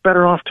much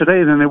better off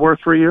today than they were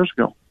 3 years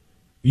ago.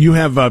 You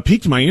have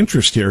piqued my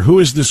interest here. Who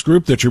is this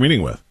group that you're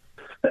meeting with?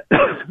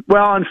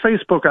 Well, on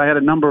Facebook, I had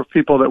a number of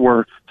people that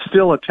were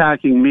still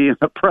attacking me and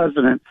the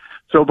president.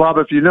 So, Bob,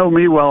 if you know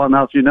me well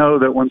enough, you know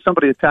that when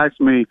somebody attacks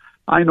me,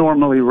 I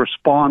normally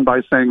respond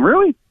by saying,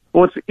 really?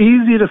 Well, it's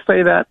easy to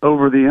say that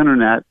over the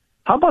Internet.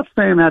 How about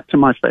saying that to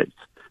my face?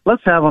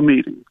 Let's have a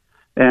meeting.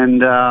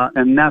 And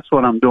that's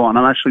what I'm doing.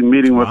 I'm actually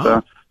meeting with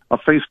a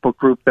Facebook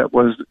group that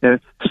was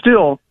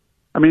still,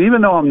 I mean,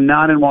 even though I'm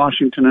not in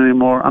Washington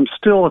anymore, I'm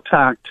still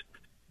attacked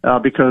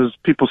because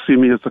people see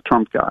me as the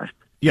Trump guy.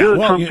 Yeah, You're the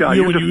well, Trump guy.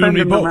 you You're and me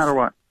defending both. no matter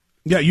what.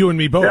 Yeah, you and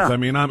me both. Yeah. I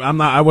mean, I'm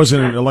not. I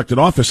wasn't in elected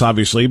office,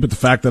 obviously, but the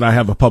fact that I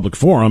have a public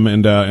forum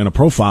and a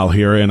profile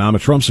here, and I'm a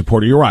Trump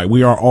supporter. You're right.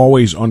 We are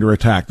always under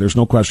attack. There's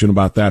no question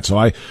about that. So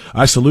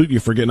I salute you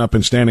for getting up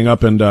and standing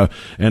up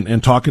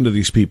and talking to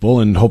these people,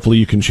 and hopefully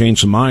you can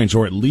change some minds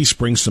or at least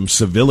bring some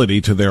civility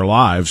to their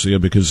lives.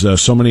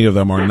 Because so many of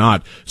them are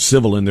not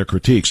civil in their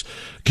critiques.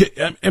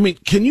 I mean,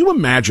 can you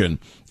imagine?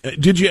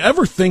 Did you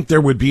ever think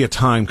there would be a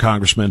time,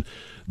 Congressman,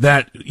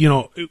 that,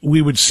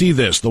 we would see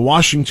this, the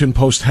Washington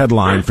Post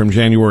headline from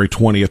January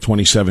 20th,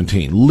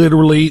 2017,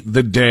 literally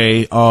the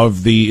day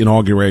of the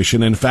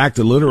inauguration. In fact,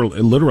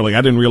 literally,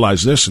 I didn't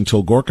realize this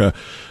until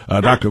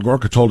Dr.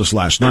 Gorka told us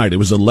last night. It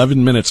was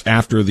 11 minutes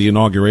after the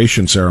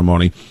inauguration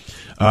ceremony.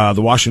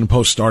 The Washington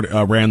Post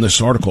ran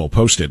this article,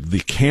 posted, "The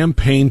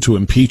campaign to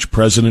impeach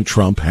President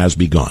Trump has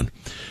begun."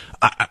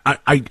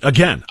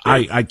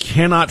 I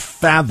cannot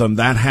fathom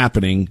that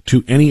happening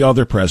to any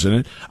other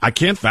president. I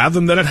can't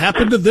fathom that it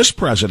happened to this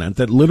president,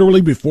 that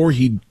literally before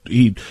he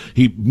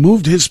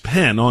moved his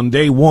pen on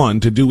day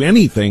one to do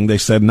anything, they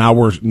said, now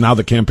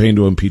the campaign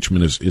to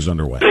impeachment is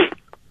underway.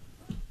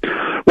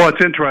 Well,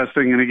 it's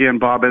interesting. And again,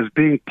 Bob, as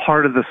being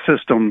part of the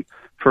system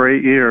for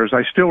 8 years,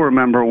 I still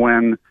remember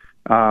when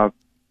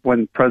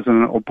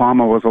President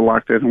Obama was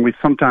elected, and we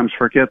sometimes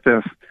forget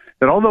this,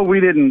 that although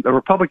the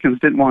Republicans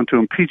didn't want to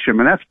impeach him,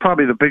 and that's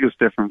probably the biggest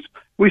difference,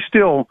 we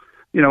still,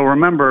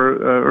 remember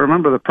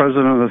the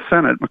president of the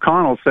Senate,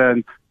 McConnell,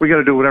 said, we got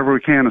to do whatever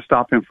we can to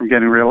stop him from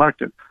getting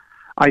reelected.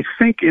 I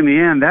think in the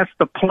end, that's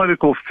the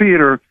political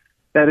theater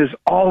that is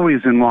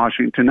always in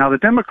Washington. Now, the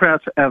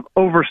Democrats have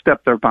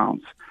overstepped their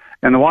bounds,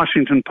 and the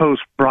Washington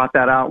Post brought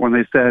that out when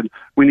they said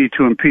we need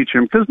to impeach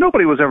him, because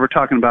nobody was ever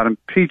talking about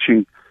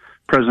impeaching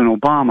President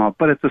Obama.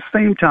 But at the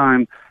same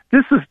time,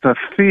 this is the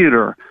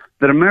theater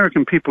that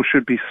American people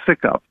should be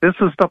sick of. This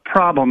is the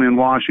problem in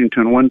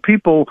Washington, when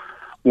people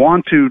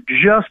want to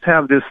just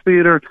have this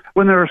theater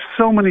when there are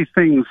so many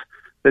things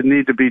that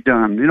need to be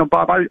done.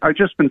 Bob, I've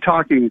just been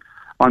talking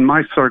on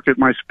my circuit,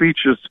 my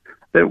speeches,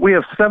 that we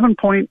have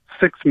 7.6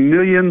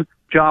 million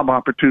job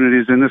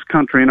opportunities in this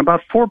country and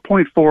about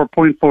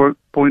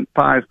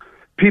 4.5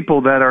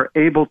 people that are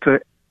able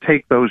to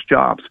take those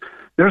jobs.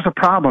 There's a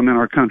problem in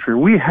our country.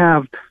 We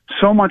have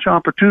so much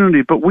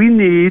opportunity, but we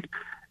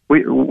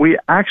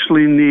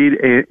actually need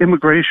a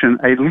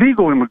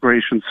legal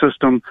immigration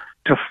system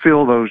to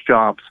fill those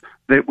jobs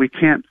that we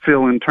can't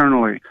fill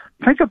internally.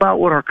 Think about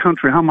what our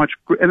country,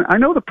 and I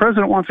know the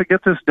president wants to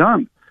get this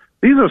done.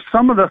 These are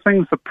some of the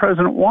things the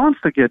president wants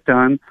to get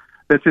done,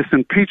 that this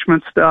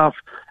impeachment stuff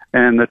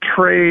and the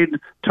trade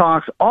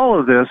talks, all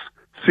of this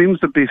seems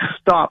to be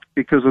stopped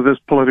because of this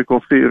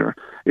political theater.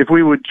 If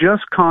we would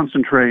just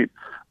concentrate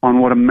on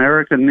what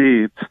America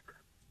needs,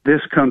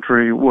 this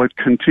country would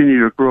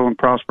continue to grow and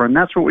prosper. And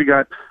that's what we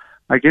got.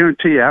 I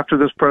guarantee you, after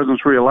this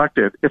president's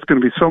reelected, it's going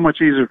to be so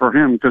much easier for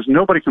him because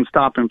nobody can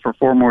stop him for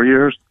 4 more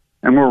years,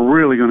 and we're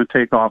really going to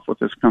take off with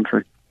this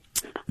country.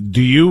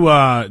 Do you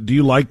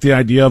like the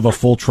idea of a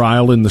full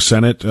trial in the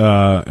Senate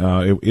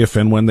if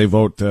and when they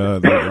vote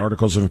the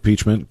articles of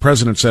impeachment? The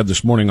president said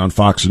this morning on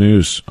Fox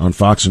News, on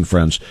Fox and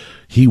Friends,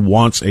 he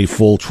wants a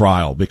full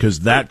trial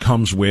because that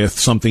comes with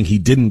something he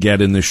didn't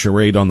get in this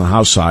charade on the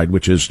House side,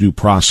 which is due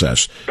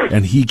process.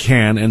 And he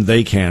can and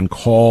they can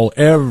call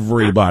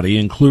everybody,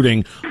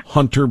 including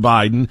Hunter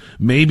Biden,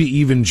 maybe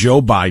even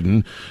Joe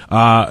Biden,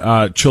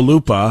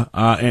 Chalupa,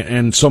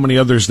 and so many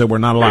others that were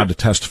not allowed to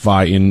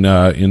testify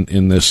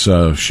in this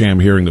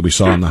sham hearing that we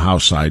saw on the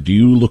House side. Do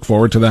you look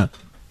forward to that?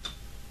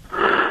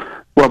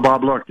 Well,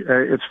 Bob, look,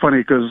 it's funny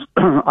because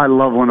I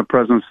love when the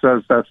president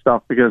says that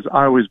stuff because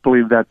I always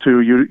believe that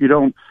too. You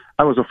don't.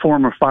 I was a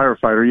former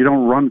firefighter. You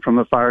don't run from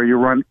the fire; you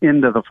run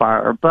into the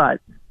fire.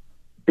 But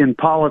in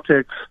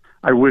politics,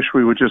 I wish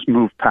we would just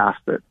move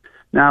past it.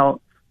 Now,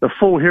 the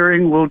full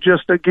hearing will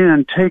just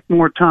again take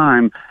more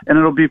time, and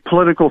it'll be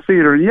political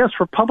theater. And yes,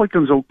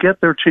 Republicans will get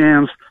their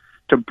chance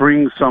to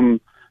bring some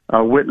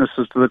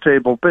witnesses to the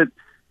table. But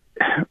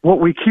what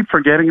we keep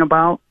forgetting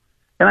about,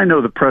 and I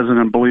know the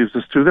president believes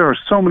this too, there are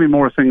so many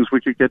more things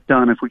we could get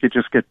done if we could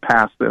just get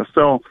past this.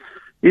 So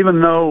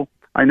even though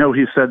I know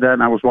he said that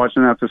and I was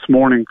watching that this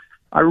morning,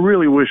 I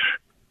really wish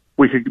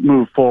we could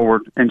move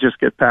forward and just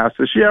get past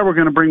this. Yeah, we're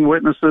going to bring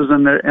witnesses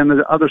and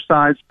the other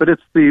sides, but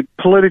it's the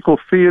political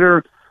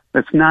theater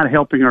that's not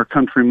helping our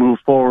country move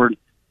forward.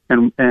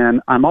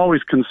 And I'm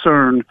always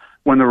concerned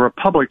when the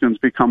Republicans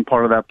become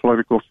part of that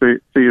political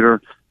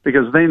theater,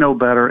 because they know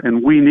better,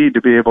 and we need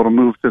to be able to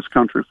move this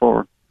country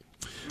forward.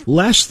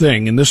 Last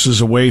thing, and this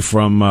is away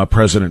from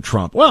President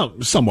Trump.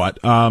 Well, somewhat,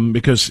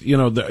 because,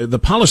 the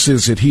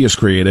policies that he has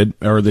created,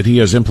 or that he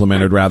has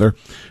implemented, rather,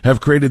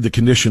 have created the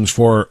conditions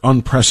for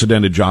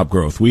unprecedented job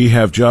growth. We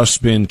have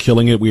just been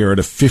killing it. We are at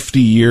a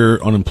 50-year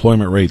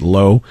unemployment rate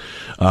low.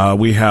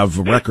 We have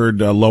record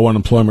low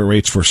unemployment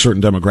rates for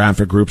certain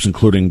demographic groups,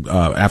 including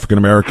African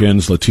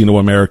Americans, Latino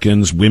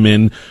Americans,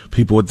 women,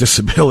 people with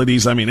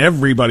disabilities. I mean,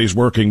 everybody's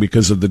working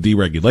because of the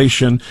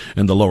deregulation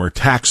and the lower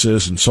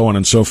taxes and so on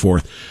and so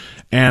forth.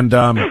 And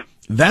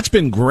that's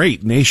been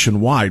great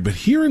nationwide, but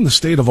here in the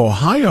state of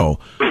Ohio,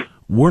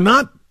 we're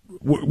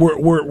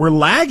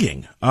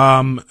lagging.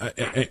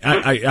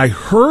 I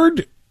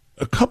heard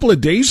a couple of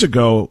days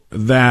ago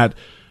that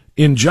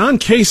in John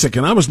Kasich,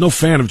 and I was no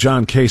fan of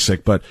John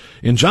Kasich, but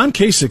in John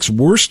Kasich's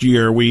worst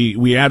year,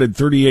 we added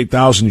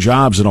 38,000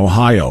 jobs in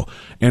Ohio,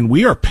 and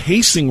we are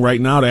pacing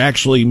right now to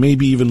actually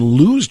maybe even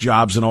lose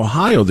jobs in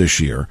Ohio this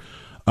year.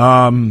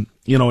 A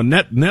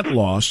net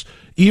loss,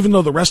 even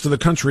though the rest of the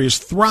country is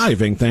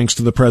thriving thanks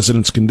to the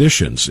president's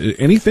conditions.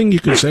 Anything you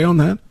can say on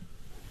that?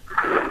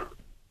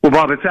 Well,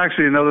 Bob, it's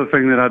actually another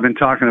thing that I've been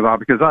talking about,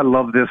 because I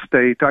love this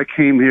state. I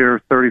came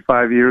here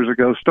 35 years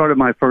ago, started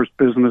my first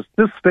business.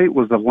 This state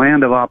was the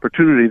land of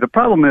opportunity. The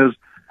problem is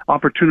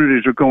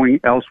opportunities are going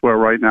elsewhere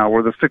right now.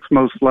 We're the sixth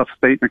most left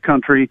state in the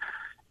country,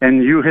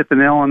 and you hit the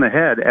nail on the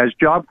head. As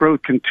job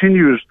growth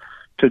continues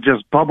to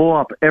just bubble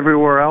up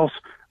everywhere else,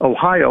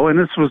 Ohio, and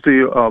this was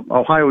the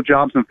Ohio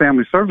Jobs and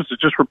Family Services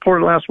just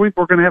reported last week,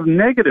 we're going to have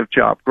negative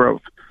job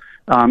growth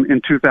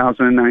in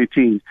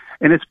 2019.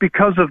 And it's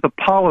because of the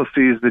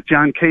policies that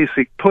John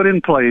Kasich put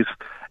in place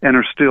and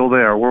are still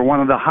there. We're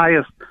one of the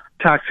highest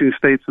taxing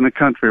states in the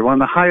country, one of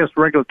the highest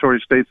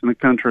regulatory states in the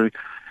country.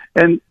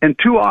 And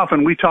too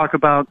often we talk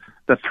about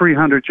the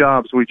 300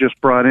 jobs we just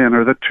brought in,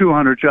 or the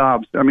 200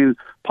 jobs. I mean,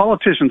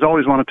 politicians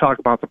always want to talk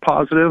about the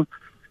positive,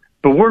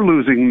 but we're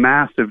losing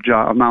massive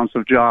amounts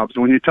of jobs.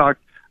 When you talk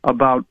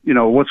about,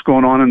 what's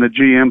going on in the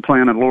GM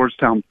plant in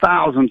Lordstown,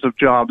 thousands of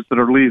jobs that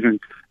are leaving.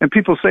 And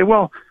people say,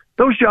 well,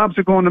 those jobs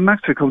are going to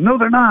Mexico. No,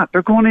 they're not.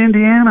 They're going to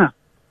Indiana.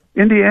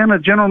 Indiana,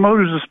 General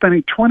Motors is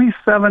spending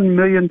 $27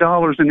 million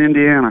in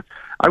Indiana.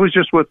 I was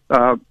just with,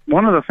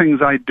 one of the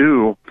things I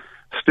do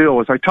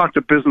still is I talk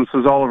to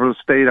businesses all over the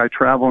state. I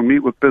travel and meet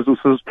with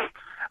businesses.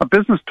 A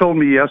business told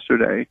me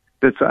yesterday,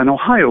 that's an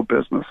Ohio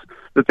business,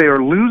 that they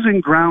are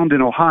losing ground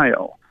in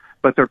Ohio,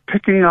 but they're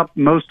picking up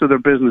most of their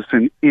business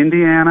in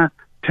Indiana,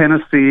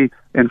 Tennessee,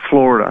 and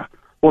Florida.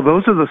 Well,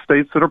 those are the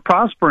states that are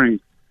prospering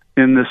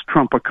in this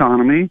Trump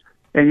economy,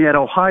 and yet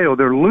Ohio,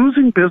 they're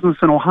losing business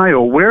in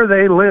Ohio where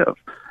they live.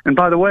 And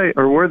by the way,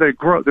 or where they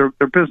grow, their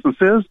business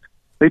is,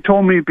 they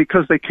told me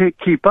because they can't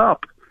keep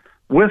up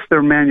with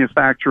their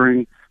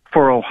manufacturing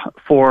for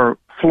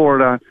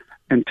Florida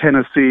and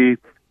Tennessee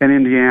and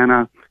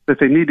Indiana, that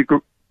they need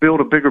to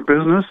build a bigger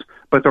business,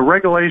 but the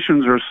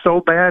regulations are so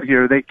bad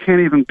here, they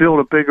can't even build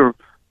a bigger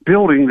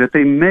building, that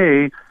they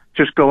may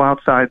just go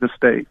outside the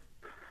state.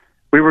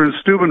 We were in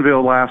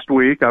Steubenville last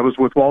week. I was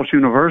with Walsh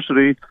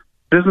University.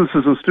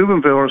 Businesses in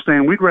Steubenville are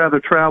saying we'd rather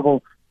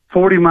travel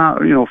 40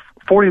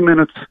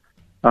 minutes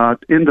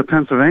into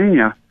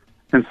Pennsylvania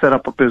and set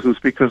up a business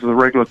because of the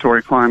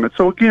regulatory climate.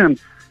 So again,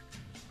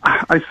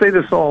 I say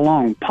this all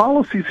along.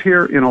 Policies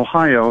here in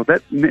Ohio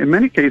that in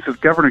many cases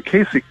Governor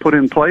Kasich put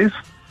in place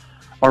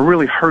are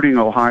really hurting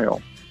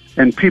Ohio.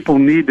 And people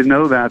need to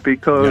know that,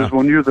 because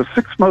when you're the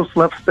sixth most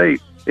left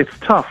state, it's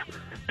tough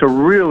to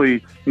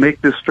really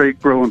make this state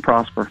grow and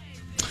prosper.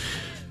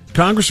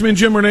 Congressman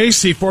Jim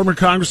Renacci, former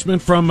congressman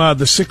from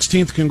the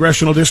 16th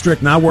Congressional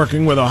District, now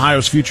working with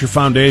Ohio's Future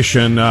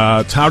Foundation,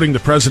 touting the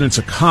president's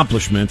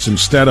accomplishments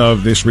instead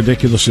of this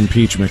ridiculous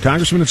impeachment.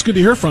 Congressman, it's good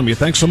to hear from you.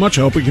 Thanks so much.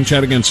 I hope we can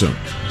chat again soon.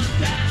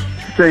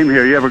 Same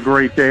here. You have a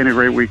great day and a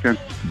great weekend.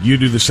 You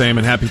do the same,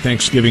 and happy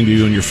Thanksgiving to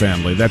you and your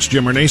family. That's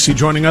Jim Renacci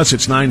joining us.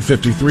 It's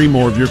 9:53.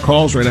 More of your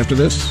calls right after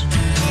this.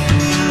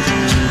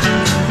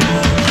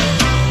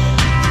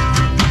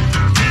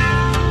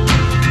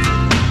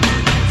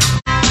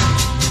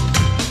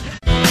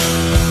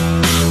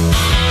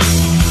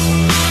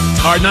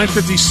 All right,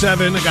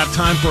 9:57. I got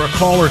time for a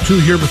call or two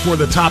here before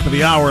the top of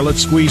the hour.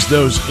 Let's squeeze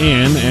those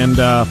in and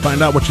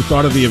find out what you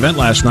thought of the event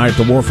last night,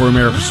 the War for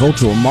America Soul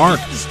Tour. Mark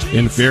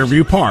in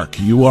Fairview Park.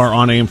 You are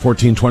on AM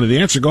 1420. The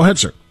Answer. Go ahead,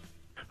 sir.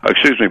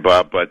 Excuse me,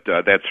 Bob, but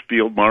that's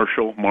Field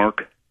Marshal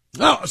Mark.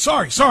 Oh,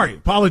 sorry.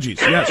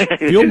 Apologies. Yes,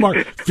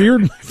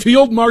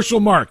 Field Marshal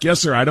Mark. Yes,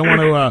 sir. I don't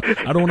want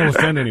to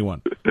offend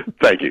anyone.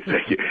 Thank you.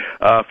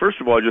 First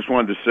of all, I just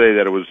wanted to say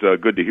that it was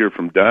good to hear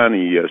from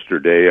Donnie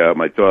yesterday.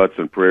 My thoughts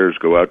and prayers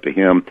go out to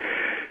him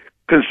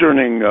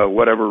concerning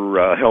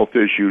whatever health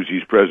issues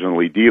he's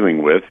presently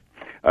dealing with.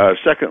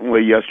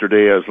 Secondly,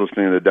 yesterday I was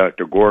listening to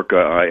Dr. Gorka.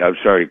 I'm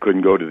sorry I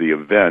couldn't go to the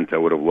event. I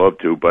would have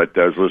loved to, but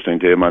I was listening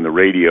to him on the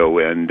radio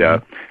and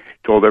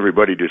told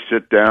everybody to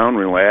sit down,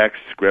 relax,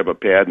 grab a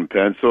pad and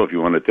pencil if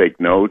you want to take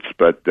notes.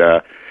 But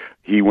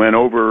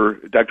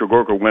Dr.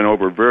 Gorka went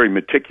over very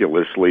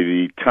meticulously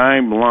the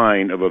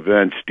timeline of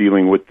events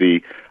dealing with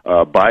the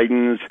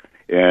Bidens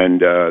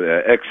and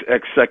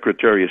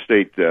ex-Secretary of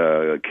State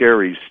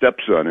Kerry's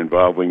stepson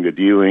involving the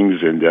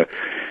dealings and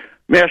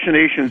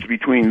machinations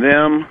between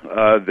them,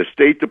 the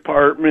State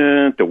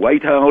Department, the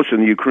White House,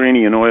 and the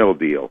Ukrainian oil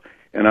deal.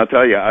 And I'll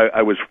tell you,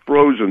 I was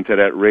frozen to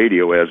that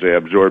radio as I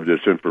absorbed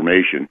this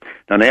information.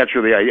 Now,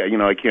 naturally,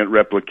 I can't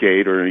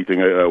replicate or anything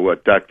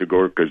what Dr.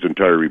 Gorka's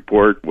entire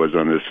report was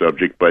on this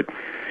subject, but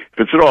if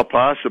it's at all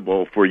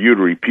possible for you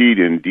to repeat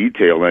in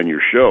detail on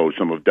your show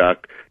some of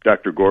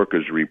Dr.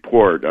 Gorka's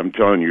report, I'm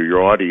telling you,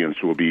 your audience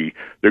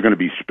they're going to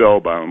be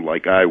spellbound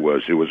like I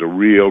was. It was a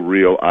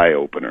real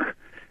eye-opener.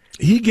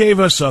 He gave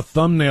us a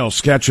thumbnail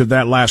sketch of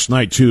that last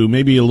night, too,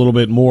 maybe a little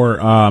bit more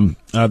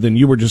than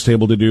you were just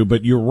able to do,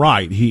 but you're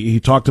right. He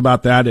talked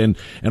about that, and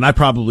I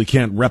probably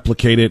can't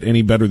replicate it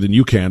any better than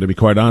you can, to be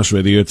quite honest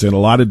with you. It's in a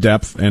lot of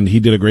depth, and he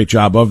did a great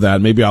job of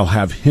that. Maybe I'll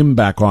have him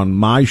back on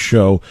my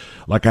show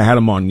like I had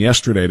him on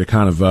yesterday to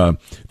kind of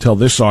tell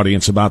this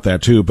audience about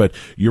that, too. But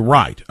you're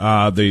right.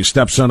 The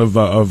stepson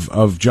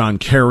of John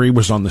Kerry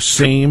was on the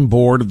same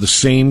board of the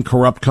same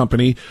corrupt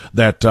company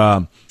that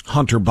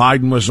Hunter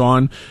Biden was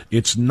on.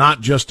 It's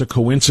not just a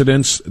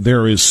coincidence.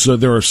 There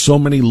are so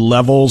many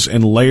levels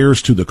and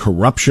layers to the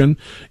corruption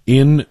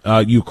in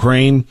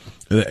Ukraine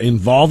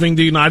involving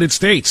the United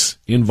States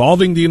in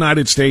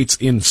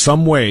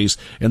some ways,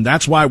 and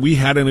that's why we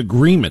had an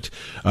agreement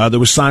that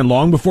was signed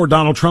long before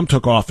Donald Trump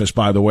took office,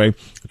 by the way,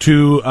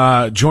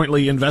 to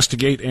jointly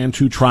investigate and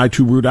to try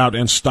to root out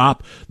and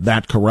stop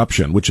that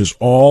corruption, which is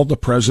all the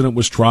president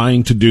was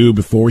trying to do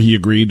before he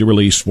agreed to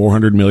release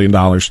 $400 million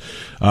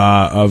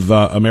of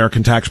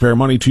American taxpayer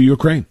money to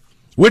Ukraine.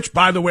 Which,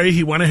 by the way,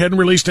 he went ahead and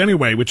released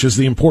anyway, which is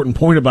the important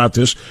point about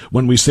this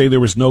when we say there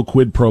was no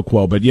quid pro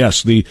quo. But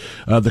yes, the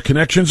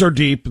connections are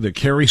deep. The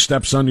Kerry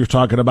stepson you're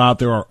talking about,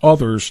 there are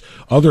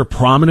other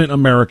prominent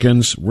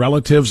Americans,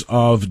 relatives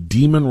of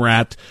demon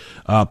rat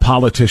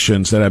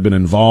politicians that have been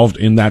involved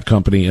in that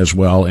company as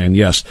well. And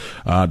yes,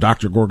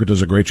 Dr. Gorka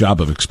does a great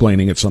job of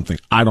explaining it, something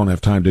I don't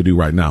have time to do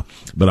right now.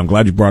 But I'm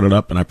glad you brought it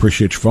up, and I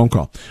appreciate your phone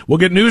call. We'll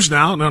get news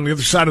now, and on the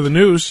other side of the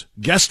news,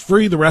 guest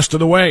free the rest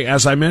of the way.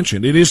 As I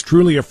mentioned, it is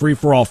truly a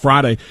free-for-all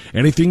Friday.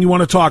 Anything you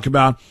want to talk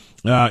about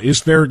is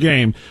fair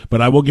game,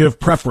 but I will give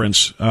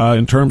preference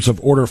in terms of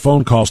order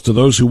phone calls to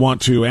those who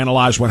want to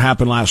analyze what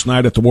happened last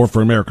night at the War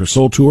for America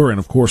Soul Tour, and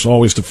of course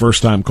always to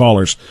first-time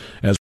callers.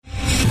 As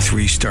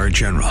 3-star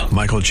General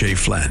Michael J.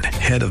 Flynn,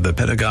 head of the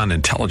Pentagon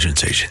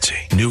Intelligence Agency,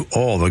 knew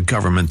all the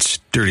government's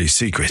dirty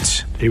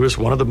secrets. He was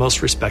one of the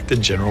most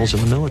respected generals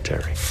in the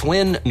military.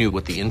 Flynn knew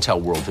what the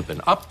intel world had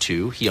been up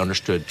to. He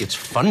understood its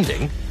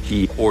funding.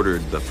 He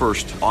ordered the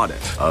first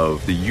audit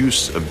of the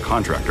use of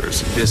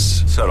contractors.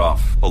 This set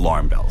off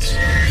alarm bells.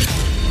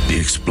 The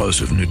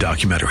explosive new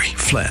documentary,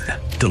 Flynn,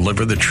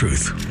 Deliver the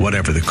Truth,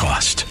 Whatever the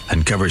Cost,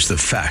 uncovers the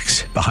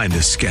facts behind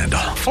this scandal.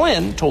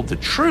 Flynn told the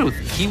truth.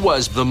 He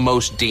was the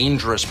most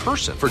dangerous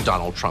person for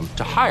Donald Trump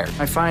to hire.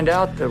 I find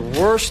out the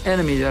worst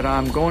enemy that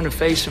I'm going to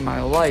face in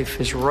my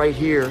life is right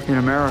here in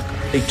America.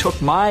 They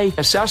took my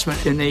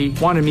assessment and they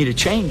wanted me to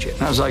change it.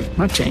 And I was like, I'm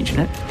not changing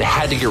it. They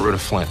had to get rid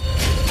of Flynn.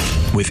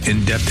 With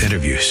in-depth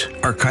interviews,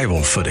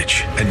 archival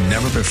footage, and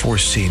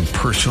never-before-seen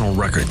personal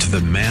records of the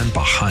man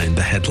behind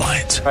the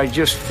headlines. I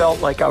just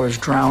felt like I was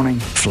drowning.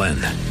 Flynn,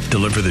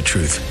 Deliver the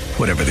Truth,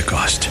 Whatever the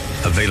Cost.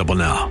 Available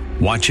now.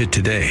 Watch it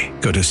today.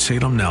 Go to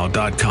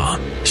salemnow.com.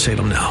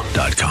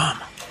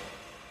 salemnow.com.